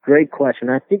 Great question.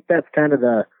 I think that's kind of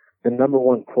the number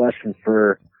one question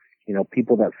for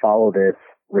people that follow this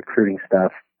recruiting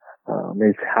stuff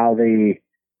is how they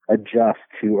adjust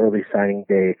to early signing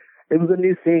day. It was a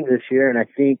new thing this year, and I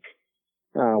think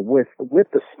with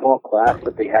the small class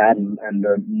that they had and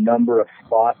the number of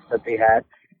spots that they had,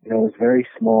 it was very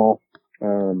small.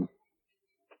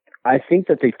 I think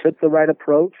that they took the right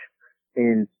approach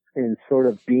in sort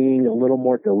of being a little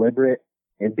more deliberate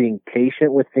and being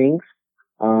patient with things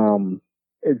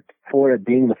for it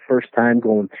being the first time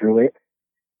going through it.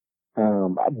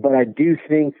 But I do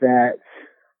think that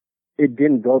it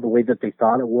didn't go the way that they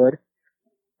thought it would.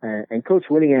 And Coach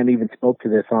Whittingham even spoke to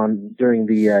this during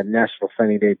the National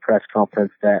Signing Day press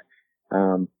conference that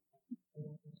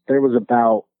there was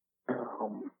about,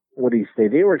 what do you say?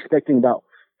 They were expecting about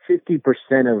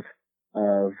 50%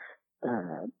 of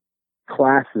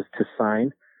classes to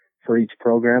sign for each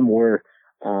program, where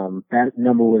that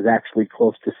number was actually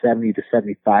close to 70 to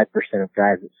 75% of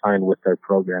guys that signed with their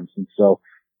programs. And so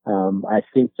I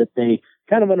think that they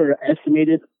kind of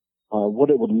underestimated what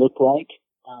it would look like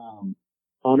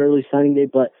on early signing day,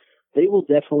 but they will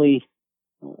definitely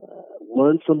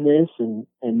learn from this and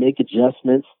make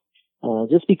adjustments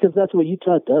just because that's what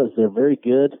Utah does. They're very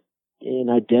good in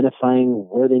identifying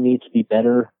where they need to be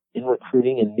better in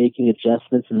recruiting and making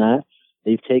adjustments in that.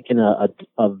 They've taken a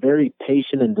very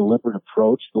patient and deliberate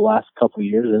approach the last couple of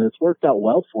years, and it's worked out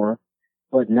well for them.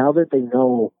 But now that they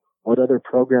know what other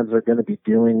programs are going to be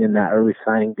doing in that early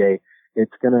signing day,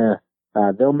 it's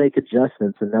they'll make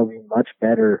adjustments and they'll be much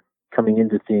better coming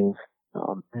into things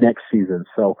next season.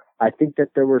 So I think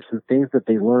that there were some things that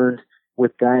they learned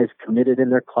with guys committed in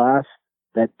their class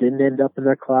that didn't end up in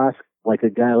their class, like a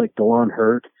guy like DeLon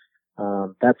Hurt.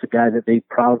 That's a guy that they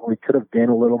probably could have been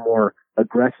a little more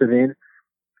aggressive in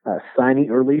signing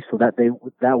early, so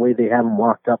that way they have him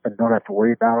locked up and don't have to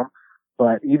worry about him.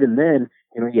 But even then,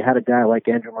 you had a guy like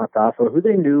Andrew Matafo, who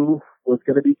they knew was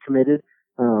going to be committed,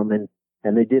 and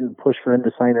they didn't push for him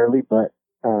to sign early, but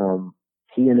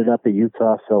he ended up at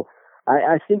Utah. So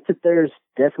I think that there's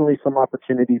definitely some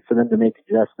opportunity for them to make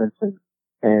adjustments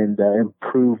and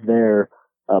improve their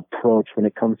approach when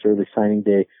it comes to early signing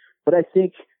day. But I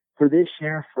think for this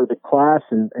year, for the class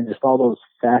and just all those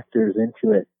factors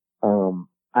into it,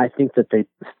 I think that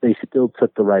they still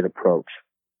took the right approach.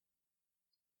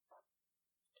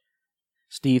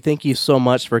 Steve, thank you so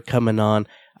much for coming on.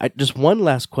 Just one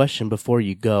last question before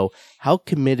you go. How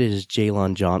committed is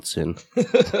Jalen Johnson?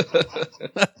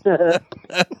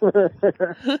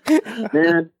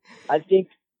 Man, I think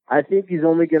he's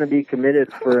only going to be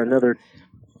committed for another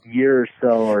year or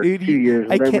so, or 2 years,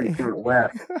 whatever he's got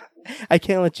left. I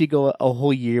can't let you go a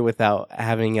whole year without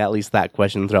having at least that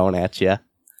question thrown at you.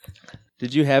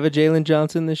 Did you have a Jalen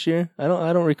Johnson this year? I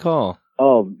don't recall.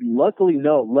 Oh, luckily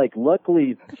no.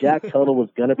 Luckily Jack Tuttle was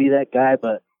going to be that guy,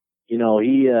 but he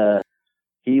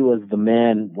was the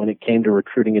man when it came to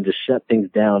recruiting and just shut things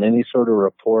down. Any sort of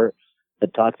report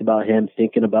that talked about him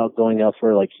thinking about going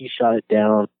elsewhere, he shot it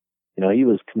down. He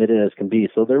was committed as can be.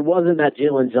 So there wasn't that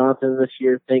Jalen Johnson this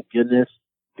year, thank goodness.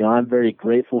 I'm very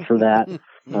grateful for that.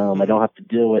 I don't have to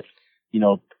deal with,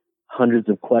 hundreds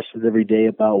of questions every day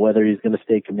about whether he's going to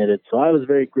stay committed. So I was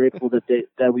very grateful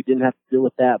that we didn't have to deal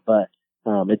with that, but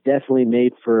it definitely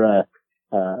made for a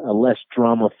less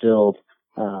drama-filled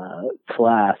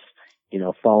class,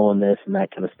 following this and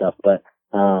that kind of stuff. But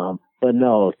But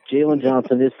no, Jalen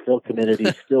Johnson is still committed.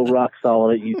 He's still rock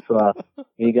solid at Utah.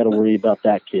 You ain't got to worry about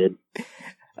that kid.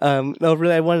 No,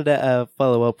 really, I wanted to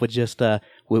follow up with just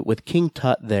with King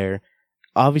Tut there.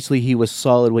 Obviously, he was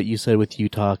solid, what you said with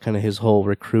Utah, kind of his whole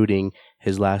recruiting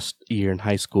his last year in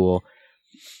high school.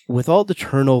 With all the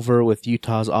turnover with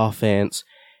Utah's offense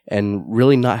and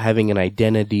really not having an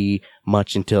identity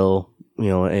much until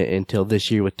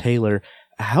this year with Taylor,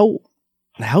 how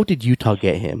did Utah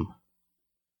get him?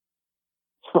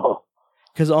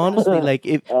 Because honestly, like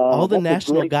if all the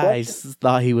national guys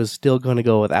thought he was still going to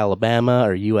go with Alabama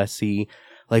or USC,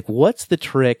 like what's the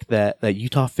trick that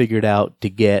Utah figured out to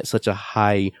get such a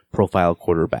high profile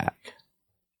quarterback?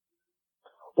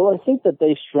 Well, I think that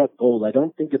they struck gold. I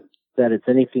don't think that it's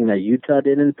anything that Utah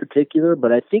did in particular,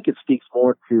 but I think it speaks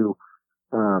more to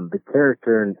the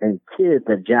character and kid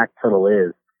that Jack Tuttle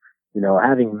is.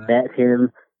 Having met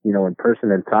him, in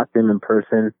person and talked to him in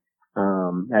person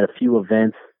at a few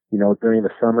events, during the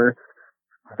summer.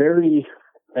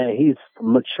 He's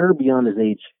mature beyond his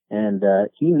age, and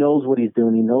he knows what he's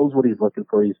doing. He knows what he's looking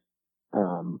for. It's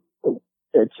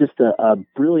just a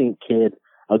brilliant kid,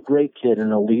 a great kid,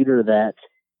 and a leader that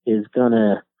is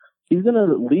he's gonna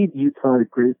lead Utah to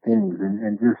great things,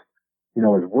 and just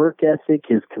his work ethic,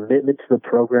 his commitment to the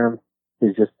program,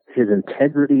 is just his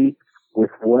integrity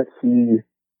with what he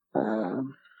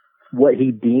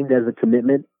deemed as a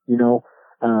commitment.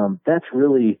 That's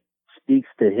really speaks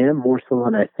to him more so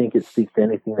than I think it speaks to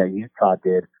anything that Utah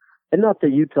did. And not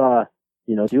that Utah,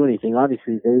 do anything.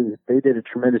 Obviously, they did a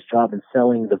tremendous job in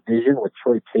selling the vision with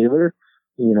Troy Taylor.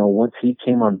 Once he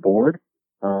came on board,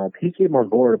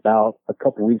 about a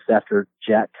couple weeks after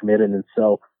Jack committed, and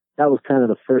so that was kind of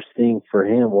the first thing for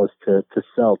him was to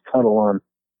sell Tuttle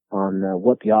on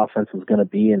what the offense was going to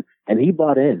be, and he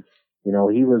bought in.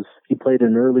 He played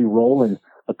an early role in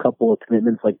a couple of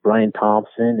commitments like Brian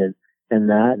Thompson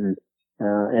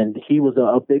and he was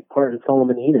a big part of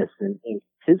Solomon Enos and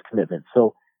his commitment.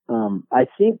 So I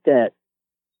think that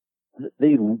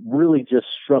they really just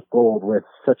struck gold with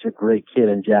such a great kid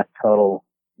in Jack Tuttle,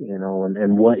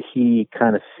 and what he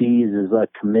kind of sees as a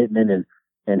commitment,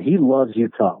 and he loves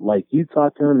Utah. Like, you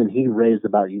talk to him and he raves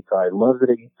about Utah. He loves it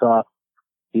at Utah.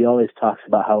 He always talks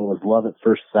about how it was love at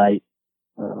first sight.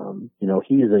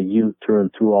 He's a Ute through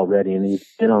and through already, and he's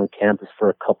been on campus for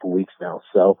a couple weeks now.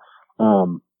 So,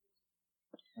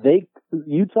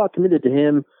 Utah committed to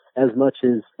him as much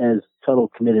as Tuttle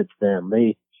committed to them.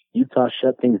 Utah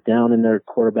shut things down in their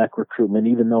quarterback recruitment,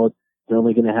 even though they're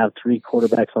only going to have 3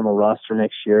 quarterbacks on the roster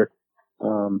next year.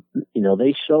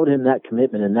 They showed him that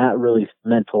commitment, and that really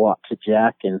meant a lot to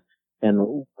Jack and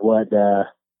what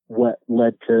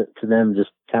led to them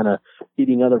just kind of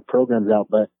eating other programs out.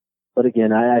 But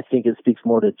again, I think it speaks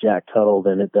more to Jack Tuttle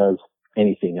than it does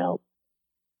anything else.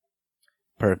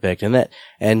 Perfect.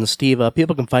 And Steve,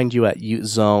 people can find you at Ute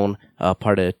Zone,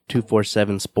 part of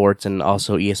 247 Sports, and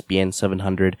also ESPN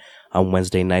 700 on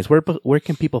Wednesday nights. Where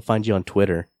can people find you on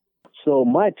Twitter? So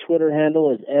my Twitter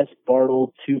handle is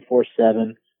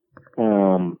sbartle247.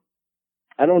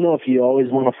 I don't know if you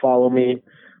always want to follow me.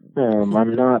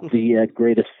 I'm not the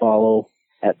greatest follow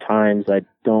at times. I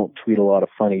don't tweet a lot of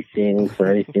funny things or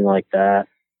anything like that.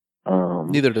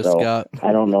 Neither does Scott.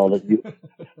 I don't know that you.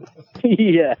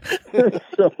 Yeah.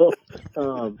 So,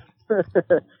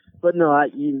 but no,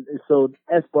 so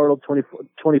sbartle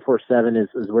 24/7 is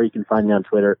where you can find me on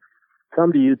Twitter.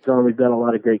 Come to Ute Zone. We've got a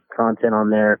lot of great content on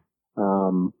there.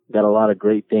 Got a lot of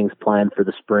great things planned for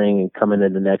the spring and coming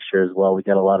into next year as well. We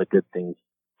got a lot of good things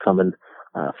coming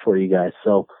for you guys.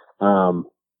 So,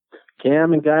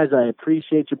 Cam and guys, I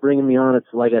appreciate you bringing me on.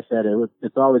 It's like I said,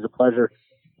 it's always a pleasure.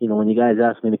 When you guys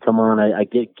ask me to come on, I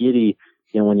get giddy.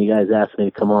 When you guys ask me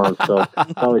to come on, so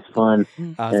it's always fun.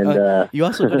 And you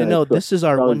also got to know this is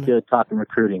our good talking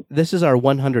recruiting. This is our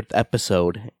 100th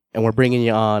episode, and we're bringing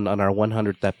you on our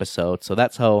 100th episode. So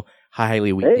that's how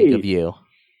highly we think of you.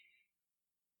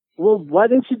 Well, why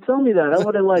didn't you tell me that? I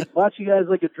would have bought you guys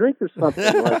a drink or something,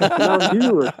 like a Mountain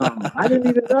Dew or something. I didn't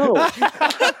even know.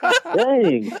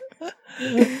 Dang.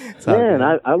 Man,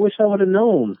 I wish I would have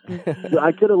known.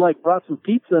 I could have brought some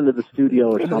pizza into the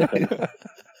studio or something.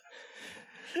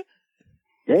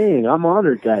 Dang, I'm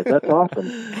honored, guys. That's awesome.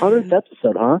 100th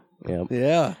episode, huh?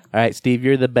 Yeah. All right, Steve,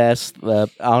 you're the best,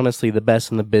 honestly the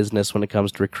best in the business when it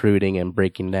comes to recruiting and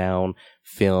breaking down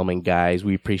film. And guys,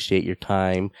 we appreciate your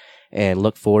time and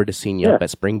look forward to seeing you up at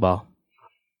Spring Ball.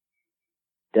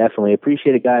 Definitely.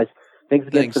 Appreciate it, guys. Thanks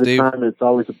again for the Steve. time. It's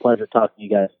always a pleasure talking to you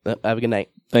guys. Have a good night.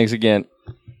 Thanks again.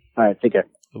 All right, take care.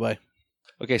 Bye-bye.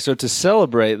 Okay, so to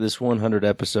celebrate this 100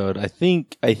 episode, I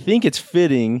think it's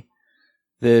fitting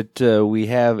that we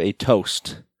have a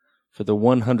toast for for the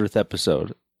 100th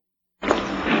episode.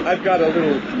 I've got a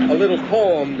little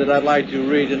poem that I'd like to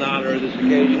read in honor of this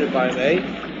occasion, if I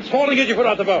may. Small to get your foot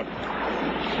off the boat.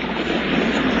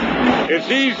 It's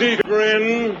easy to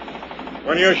grin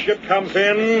when your ship comes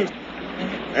in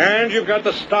and you've got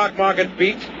the stock market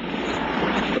beat.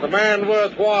 But the man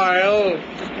worthwhile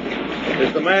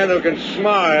is the man who can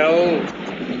smile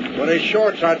when his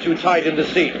shorts are too tight in the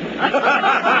seat.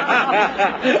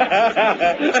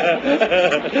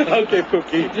 Okay,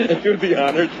 Pookie, do the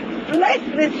honors. Bless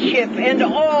this ship and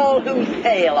all who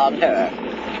sail on her.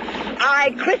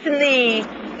 I christen thee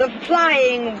the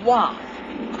Flying Wasp.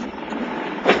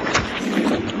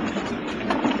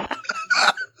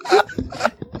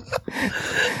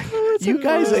 You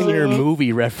guys and your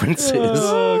movie references.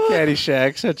 Oh,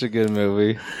 Caddyshack, such a good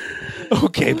movie.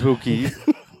 Okay, Pookie.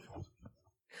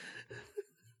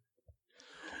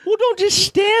 Well, don't just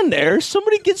stand there.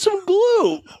 Somebody get some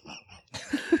glue.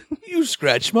 You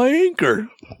scratched my anchor.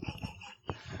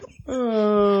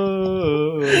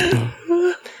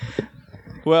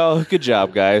 Well, good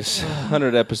job, guys.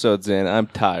 100 episodes in. I'm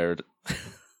tired.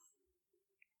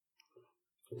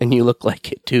 And you look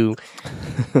like it too.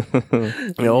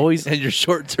 Always, And your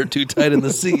shorts are too tight in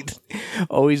the seat.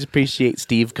 always appreciate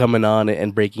Steve coming on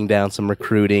and breaking down some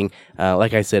recruiting.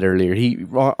 Like I said earlier, he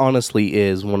honestly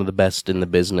is one of the best in the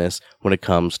business when it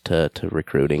comes to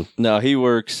recruiting. No, he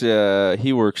works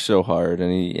so hard,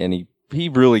 and he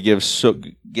really gets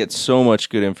so much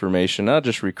good information, not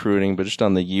just recruiting, but just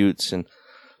on the Utes and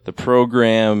the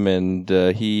program, and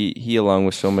he along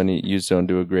with so many Ute Zone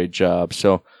do a great job.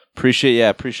 So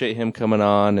appreciate him coming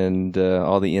on and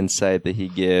all the insight that he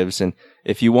gives. And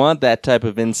if you want that type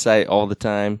of insight all the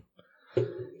time,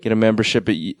 get a membership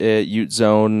at Ute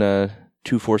Zone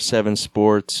 247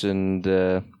 Sports, and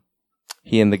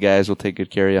he and the guys will take good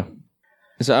care of you.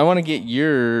 So I want to get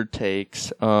your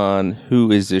takes on who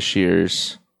is this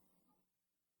year's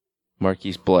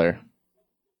Marquise Blair.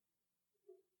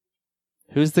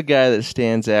 Who's the guy that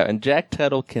stands out? And Jack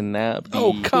Tuttle cannot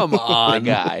be come on.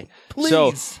 the guy. Please.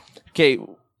 So, okay,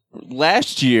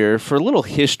 last year, for a little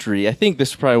history, I think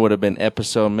this probably would have been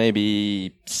episode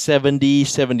maybe 70,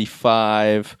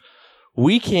 75.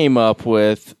 We came up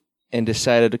with and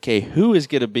decided, okay, who is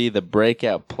going to be the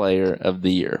breakout player of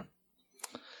the year?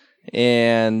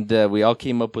 And we all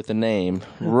came up with a name.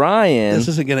 Ryan. This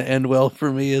isn't going to end well for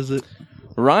me, is it?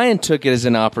 Ryan took it as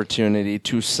an opportunity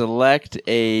to select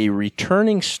a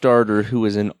returning starter who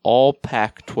is an all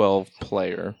Pac-12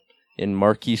 player in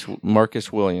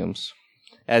Marcus Williams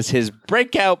as his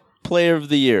breakout player of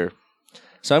the year.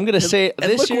 So I'm going to say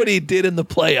And this look year, what he did in the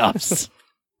playoffs.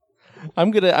 I'm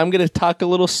going to talk a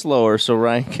little slower so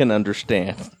Ryan can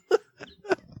understand.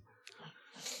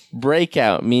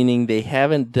 Breakout, meaning they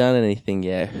haven't done anything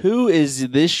yet. Who is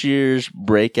this year's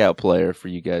breakout player for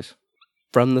you guys?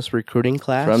 From this recruiting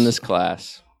class? From this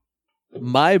class.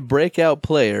 My breakout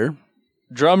player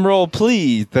Drum roll,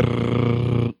 please.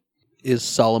 is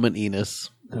Solomon Enos.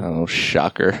 Oh,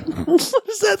 shocker.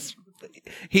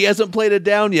 He hasn't played it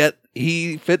down yet.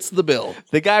 He fits the bill.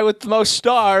 The guy with the most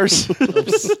stars.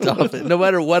 Stop it. No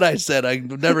matter what I said, I'm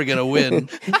never going to win.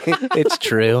 It's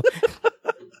true.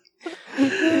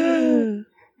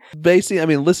 Basically, I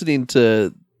mean, listening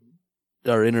to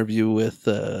our interview with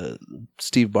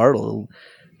Steve Bartle,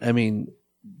 I mean,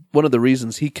 one of the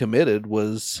reasons he committed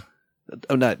was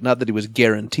not that he was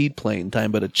guaranteed playing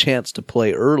time, but a chance to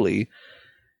play early.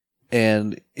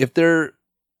 And if they're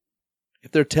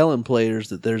telling players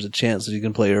that there's a chance that you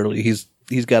can play early, he's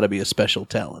got to be a special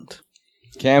talent.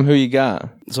 Cam, who you got?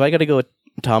 So I got to go with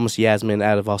Thomas Yasmin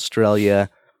out of Australia.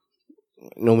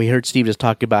 You know, we heard Steve just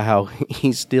talk about how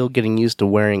he's still getting used to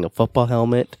wearing a football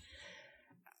helmet.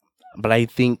 But I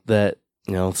think that,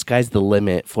 you know, sky's the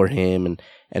limit for him,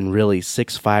 and really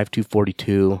 6'5",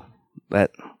 242,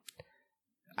 that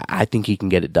I think he can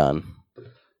get it done.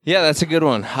 Yeah, that's a good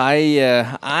one. I'm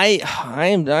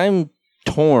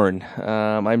torn.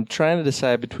 I'm trying to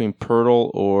decide between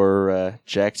Pirtle or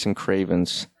Jackson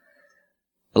Cravens.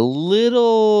 A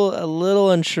little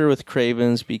unsure with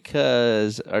Cravens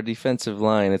because our defensive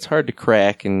line, it's hard to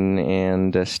crack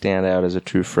and stand out as a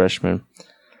true freshman.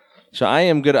 So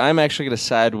I'm actually going to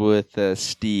side with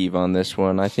Steve on this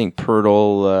one. I think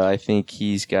Pirtle, I think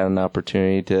he's got an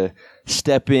opportunity to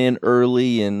step in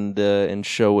early and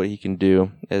show what he can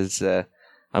do. As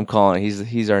I'm calling it,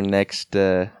 he's our next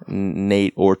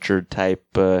Nate Orchard type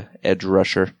edge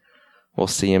rusher. We'll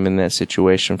see him in that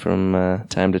situation from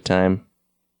time to time.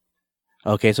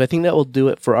 Okay, so I think that will do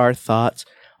it for our thoughts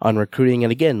on recruiting.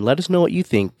 And again, let us know what you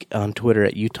think on Twitter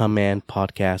at Utah Man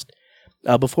Podcast.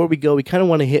 Before we go, we kind of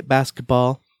want to hit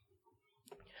basketball.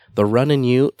 The Runnin'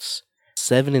 Utes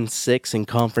 7-6 in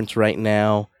conference right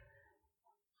now.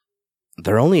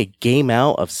 They're only a game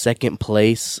out of second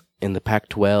place in the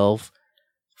Pac-12.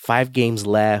 5 games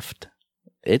left.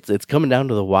 It's coming down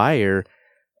to the wire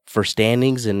for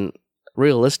standings, and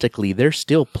realistically, they're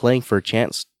still playing for a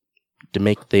chance to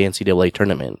make the NCAA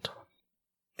tournament.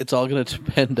 It's all going to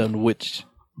depend on which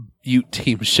Ute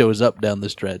team shows up down the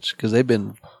stretch, because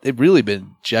they've really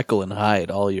been Jekyll and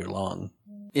Hyde all year long.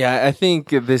 Yeah, I think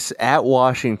this at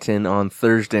Washington on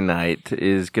Thursday night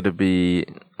is going to be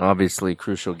obviously a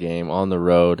crucial game on the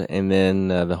road, and then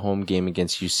the home game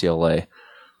against UCLA.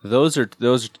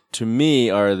 Those to me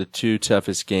are the 2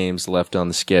 toughest games left on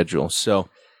the schedule. So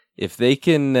if they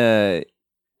can,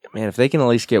 if they can at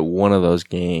least get one of those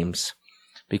games,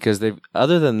 because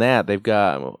other than that, they've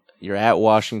got, you're at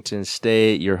Washington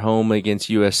State, you're home against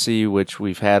USC, which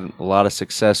we've had a lot of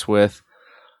success with,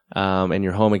 and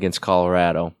you're home against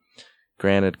Colorado.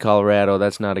 Granted, Colorado,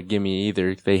 that's not a gimme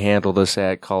either. They handled us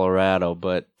at Colorado.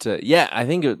 But, I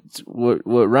think it's what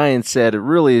Ryan said, it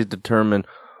really is determined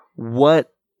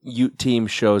what Ute team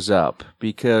shows up.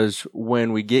 Because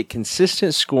when we get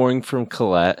consistent scoring from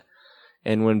Collette,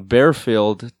 and when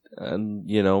Bearfield,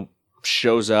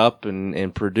 shows up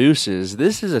and produces,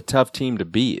 this is a tough team to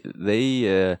beat.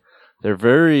 They're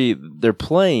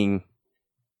playing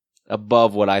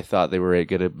above what I thought they were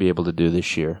going to be able to do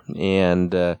this year,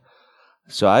 and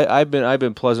so I've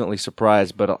been pleasantly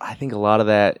surprised. But I think a lot of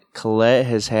that, Collette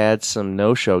has had some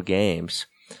no-show games,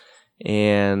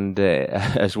 and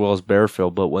as well as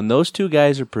Bearfield. But when those 2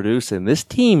 guys are producing, this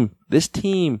team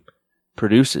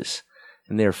produces.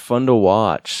 And they're fun to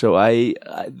watch. So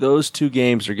those 2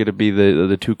 games are going to be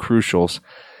the 2 crucials.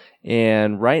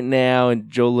 And right now,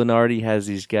 Joe Lunardi has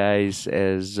these guys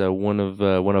as one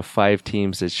of 5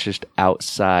 teams that's just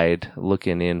outside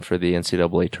looking in for the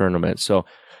NCAA tournament. So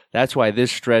that's why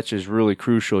this stretch is really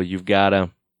crucial. You got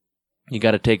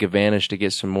to take advantage to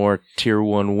get some more Tier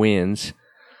 1 wins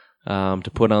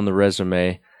to put on the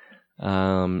resume.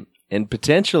 And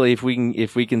potentially,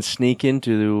 if we can sneak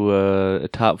into a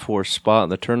top 4 spot in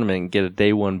the tournament and get a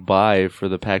day 1 bye for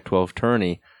the Pac-12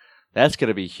 tourney, that's going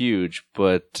to be huge.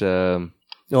 But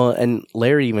and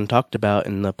Larry even talked about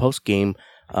in the post game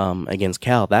against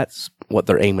Cal, that's what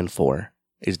they're aiming for,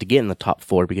 is to get in the top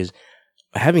 4, because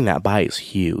having that bye is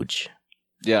huge.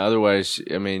 Yeah. Otherwise,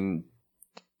 I mean,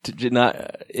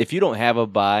 if you don't have a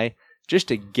bye, just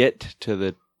to get to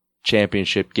the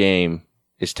championship game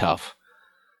is tough.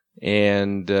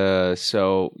 And that's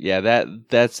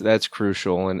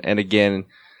crucial. And again,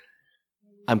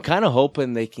 I'm kind of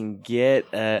hoping they can get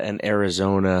an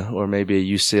Arizona or maybe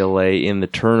a UCLA in the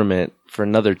tournament for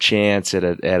another chance at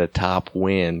a top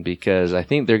win, because I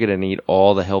think they're going to need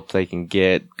all the help they can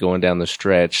get going down the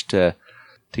stretch to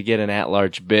get an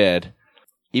at-large bid.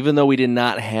 Even though we did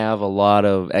not have a lot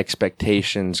of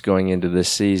expectations going into this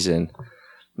season,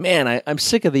 man, I'm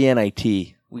sick of the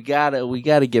NIT. We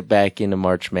gotta get back into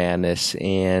March Madness,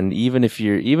 and even if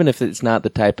it's not the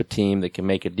type of team that can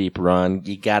make a deep run,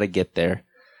 you gotta get there.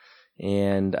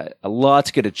 And a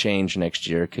lot's gonna change next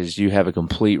year because you have a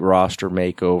complete roster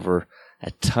makeover,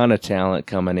 a ton of talent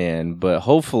coming in. But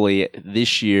hopefully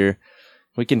this year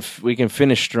we can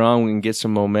finish strong. We can get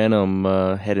some momentum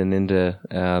heading into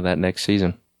that next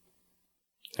season.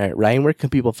 All right, Ryan, where can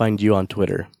people find you on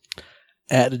Twitter?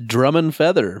 At Drum and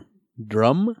Feather.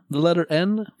 Drum, the letter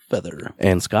N, Feather.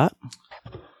 And Scott?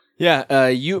 Yeah,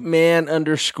 Uteman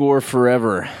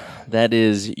 _forever. That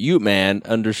is Uteman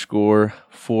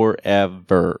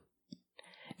 _forever.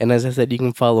 And as I said, you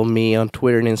can follow me on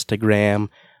Twitter and Instagram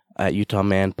at Utah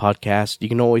Man Podcast. You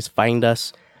can always find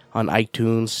us on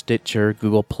iTunes, Stitcher,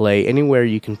 Google Play, anywhere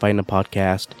you can find a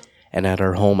podcast, and at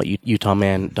our home at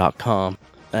utahman.com.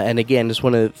 And again, just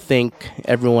want to thank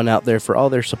everyone out there for all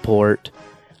their support.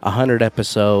 100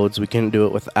 episodes. We couldn't do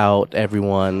it without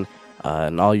everyone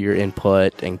and all your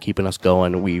input and keeping us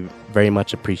going. We very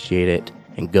much appreciate it.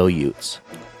 And go Utes.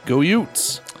 Go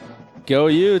Utes. Go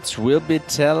Utes. We'll be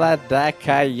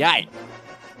teladakayai.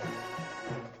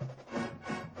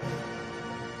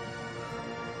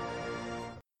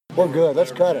 We're good.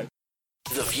 Let's cut it.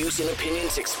 The views and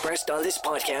opinions expressed on this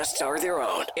podcast are their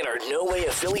own and are no way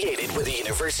affiliated with the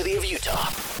University of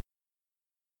Utah.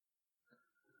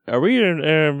 Are we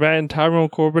inviting Tyrone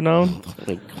Corbin on? Oh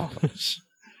my gosh.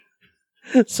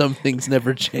 Some things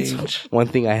never change. One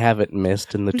thing I haven't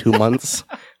missed in the 2 months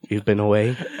we've been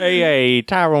away. Hey,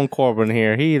 Tyrone Corbin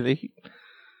here.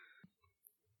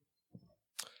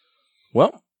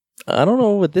 Well, I don't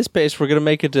know. With this pace, we're going to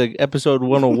make it to episode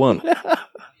 101.